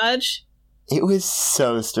 Mr. Lodge? It was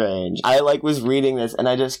so strange. I, like, was reading this, and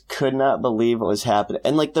I just could not believe what was happening.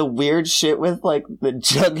 And, like, the weird shit with, like, the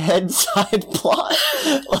Jughead side plot.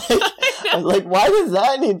 Like, why does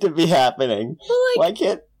that need to be happening? Well, like, Why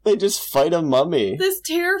can't they just fight a mummy? this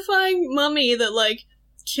terrifying mummy that, like,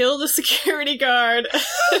 killed a security guard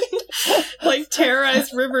and, like,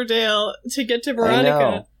 terrorized Riverdale to get to I Veronica.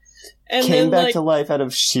 know. And Came then, back like, to life out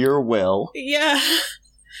of sheer will. yeah,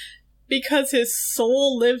 because his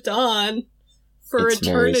soul lived on for It's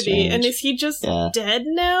very eternity. strange. And is he just Yeah. dead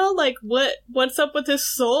now? Like, what's up with his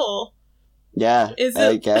soul? Yeah, Is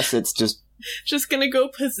I it- guess it's just... Just gonna go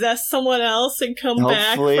possess someone else and come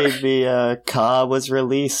back? Hopefully For- the Ka was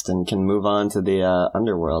released and can move on to the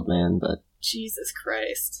underworld, man. But, Jesus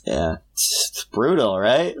Christ. yeah, it's brutal,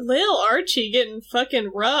 right? Lil Archie getting fucking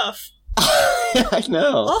rough. I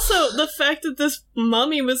know. Also, the fact that this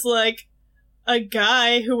mummy was like a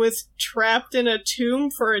guy who was trapped in a tomb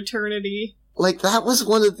for eternity. Like, that was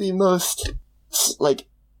one of the most, like,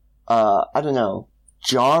 I don't know,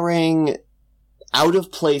 jarring,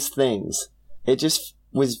 out-of-place things. It just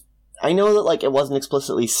was... I know that, like, it wasn't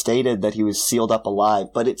explicitly stated that he was sealed up alive,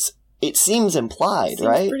 but it seems implied, Seems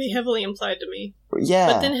right? pretty heavily implied to me. Yeah.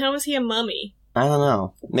 But then how is he a mummy? I don't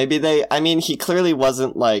know. Maybe he clearly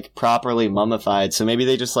wasn't, like, properly mummified, so maybe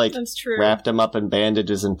they just, like, That's true. wrapped him up in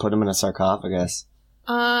bandages and put him in a sarcophagus.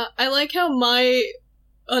 I like how my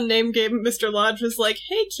unnamed game, Mr. Lodge, was like,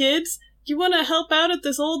 hey kids, you want to help out at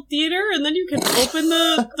this old theater? And then you can open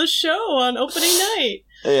the show on opening night.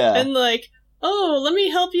 Yeah. And like, oh, let me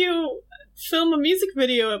help you film a music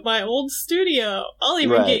video at my old studio. I'll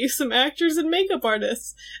even Right. get you some actors and makeup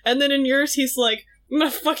artists. And then in yours, he's like, I'm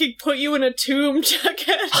gonna fucking put you in a tomb,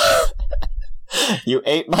 Jughead. You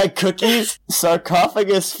ate my cookies?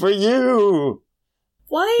 Sarcophagus for you!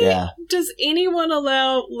 Why Yeah. does anyone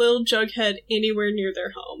allow Lil Jughead anywhere near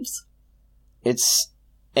their homes? It's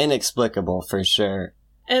inexplicable, for sure.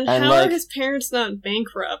 And And, how like- are his parents not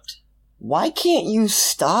bankrupt? Why can't you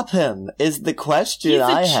stop him, is the question He's a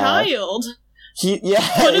I have. child. Yeah,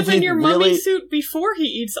 Put him in he's your really... mummy suit before he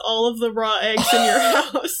eats all of the raw eggs in your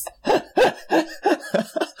house.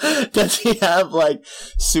 Does he have, like,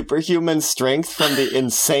 superhuman strength from the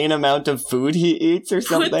insane amount of food he eats or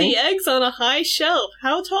something? Put the eggs on a high shelf.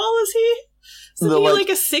 How tall is he? Isn't The, he like- like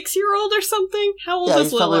a 6-year-old or something? How old Yeah, is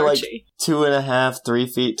he's Lil probably, like, Archie? 2.5, 3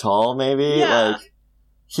 feet tall, maybe? Yeah.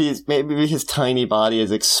 Like, maybe his tiny body is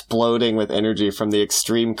exploding with energy from the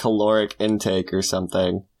extreme caloric intake or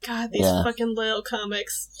something. God, these Yeah. fucking Lil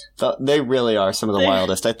comics. They really are some of the They-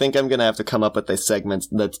 wildest. I think I'm gonna have to come up with a segment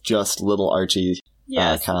that's just Little Archie.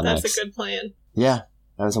 Yes, comics. that's a good plan. Yeah,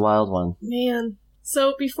 that was a wild one. Man.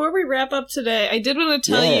 So before we wrap up today, I did want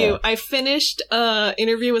to tell Yeah. you, I finished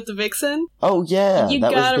Interview with the Vixen. Oh yeah, You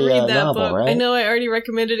that gotta was the read that novel, book. right? I know I already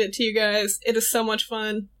recommended it to you guys. It is so much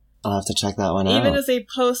fun. I'll have to check that one Even out. as a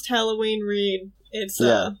post-Halloween read, it's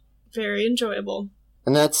Yeah. very enjoyable.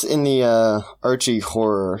 And that's in the Archie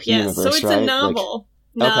horror Yes, universe, so it's right? a novel,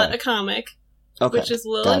 not okay. a comic, Okay, which is a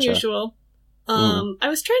little gotcha. unusual. I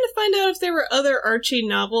was trying to find out if there were other Archie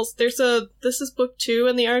novels. This is book 2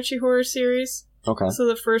 in the Archie horror series. Okay. So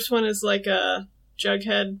the first one is like a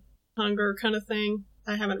Jughead hunger kind of thing.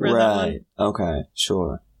 I haven't read that one. Right. Okay,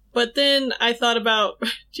 sure. But then I thought about,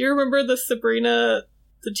 do you remember the Sabrina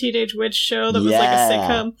the Teenage Witch show that was like a Yeah.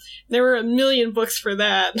 sitcom? There were a million books for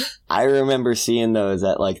that. I remember seeing those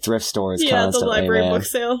at, like, thrift stores Yeah, the constantly, library man. book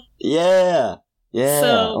sale. Yeah! Yeah!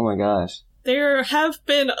 So- Oh my gosh. There have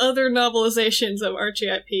been other novelizations of Archie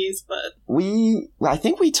IPs, but I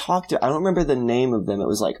think we talked, I don't remember the name of them. It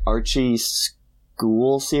was like Archie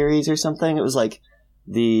School series or something. It was like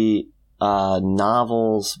the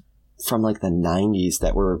novels from like the 90s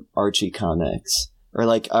that were Archie comics. Or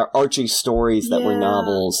like Archie stories that were Yeah.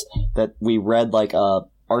 novels that we read, like a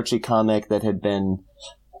Archie comic that had been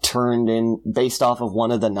turned in based off of one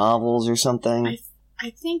of the novels or something. I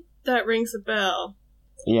think that rings a bell.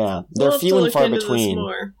 Yeah, We'll they're have to few and look far into this between,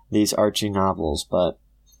 more. these Archie novels, but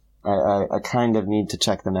I kind of need to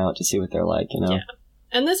check them out to see what they're like, you know? Yeah.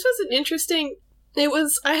 And this was an interesting...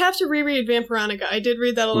 I have to reread Vampironica. I did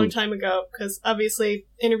read that a long time ago, because obviously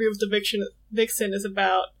Interview with the Vixen is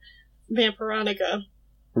about Vampironica.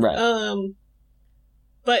 Right.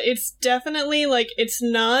 But it's definitely, like, it's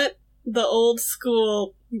not the old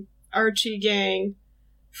school Archie gang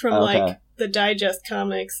from, Okay. like, the Digest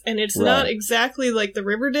comics, and it's Right. not exactly like the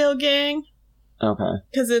Riverdale gang, Okay.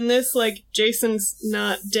 Because in this, like, Jason's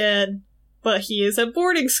not dead, but he is at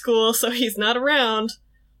boarding school, so he's not around.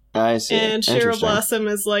 I see. And Cheryl Interesting. Blossom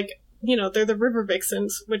is like, they're the River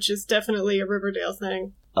Vixens, which is definitely a Riverdale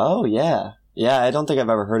thing. Oh, yeah. Yeah, I don't think I've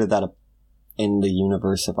ever heard of that in the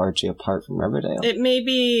universe of Archie apart from Riverdale. It may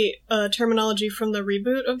be a terminology from the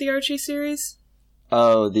reboot of the Archie series.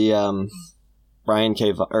 Oh, the, Brian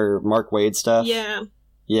K. or Mark Waid stuff? Yeah.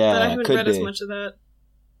 Yeah, But I haven't could read be. as much of that.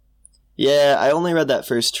 Yeah, I only read that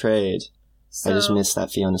first trade. So I just missed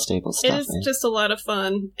that Fiona Staples stuff. it is man. just a lot of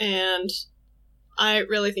fun, and I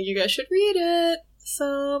really think you guys should read it.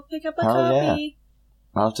 So pick up a copy.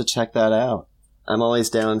 I'll have to check that out. I'm always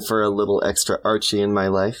down for a little extra Archie in my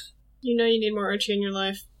life. You know you need more Archie in your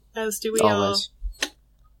life, as do we Always.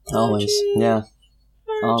 all. Always. Archie, Yeah.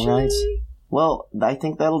 Archie. All right. Well, I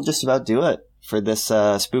think that'll just about do it for this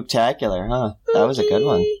spooktacular, huh? That was a good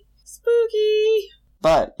one. Spooky.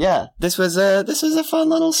 But yeah, this was a fun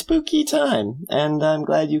little spooky time, and I'm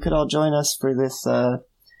glad you could all join us for this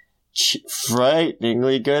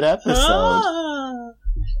frighteningly good episode.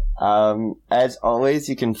 As always,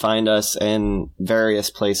 you can find us in various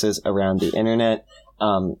places around the internet.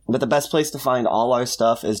 But the best place to find all our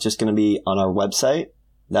stuff is just going to be on our website.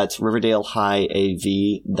 That's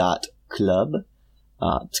riverdalehighav.club.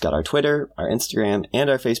 It's got our Twitter, our Instagram, and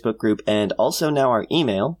our Facebook group, and also now our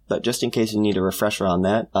email. But just in case you need a refresher on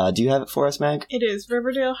that, do you have it for us, Meg? It is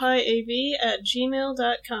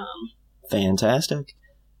riverdalehighav@gmail.com. Fantastic.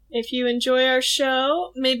 If you enjoy our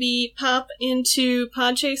show, maybe pop into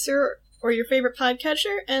Podchaser or your favorite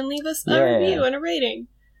podcatcher and leave us a Yeah. review and a rating.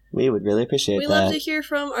 We would really appreciate We that. love to hear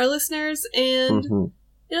from our listeners, and Mhm.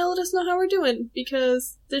 let us know how we're doing,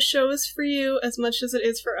 because this show is for you as much as it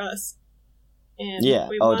is for us. And Yeah.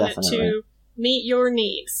 we Oh, want definitely. it to meet your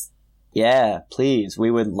needs. Yeah, please.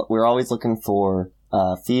 We're always looking for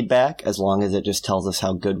feedback, as long as it just tells us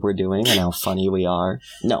how good we're doing and how funny we are.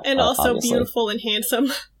 No, And also obviously. beautiful and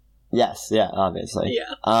handsome. Yes, yeah, obviously.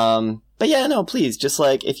 Yeah. But yeah, no, please, just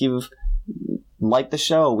like if you've liked the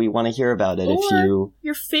show, we want to hear about it. Or If you,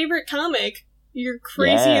 your favorite comic, your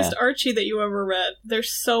craziest Archie that you ever read. There's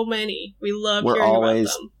so many. We love We're hearing always-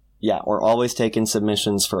 about them. yeah, we're always taking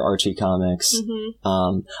submissions for Archie comics.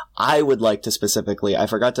 Mm-hmm. I would like to specifically, I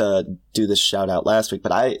forgot to do this shout out last week,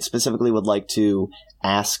 but I specifically would like to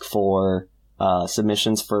ask for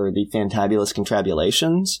submissions for the Fantabulous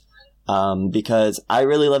Contrabulations, because I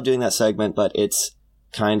really love doing that segment, but it's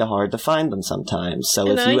kind of hard to find them sometimes. So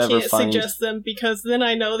And if you I ever can't find suggest them, because then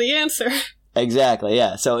I know the answer. Exactly,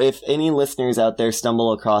 yeah. So if any listeners out there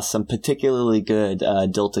stumble across some particularly good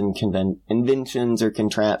Dilton inventions or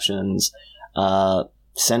contraptions,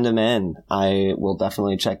 send them in. I will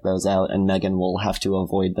definitely check those out, and Megan will have to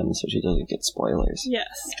avoid them so she doesn't get spoilers.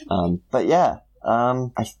 Yes. But yeah,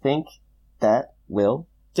 I think that will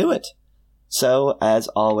do it. So, as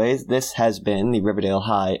always, this has been the Riverdale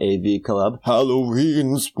High AV Club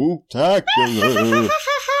Halloween Spooktacular.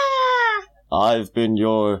 I've been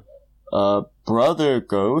your brother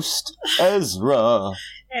ghost, Ezra.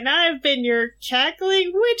 And I've been your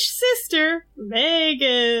cackling witch sister,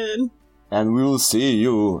 Megan. And we'll see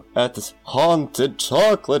you at this haunted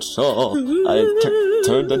chocolate shop. I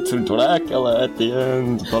turned into Dracula at the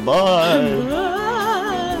end. Bye-bye. Bye.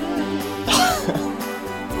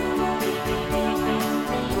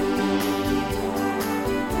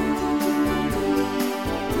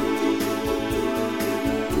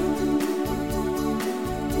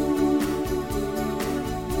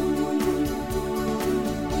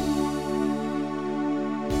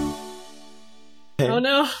 Oh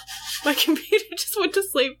no, my computer just went to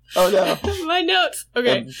sleep. Oh no. My notes.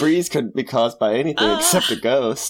 Okay. A breeze couldn't be caused by anything except a ghost.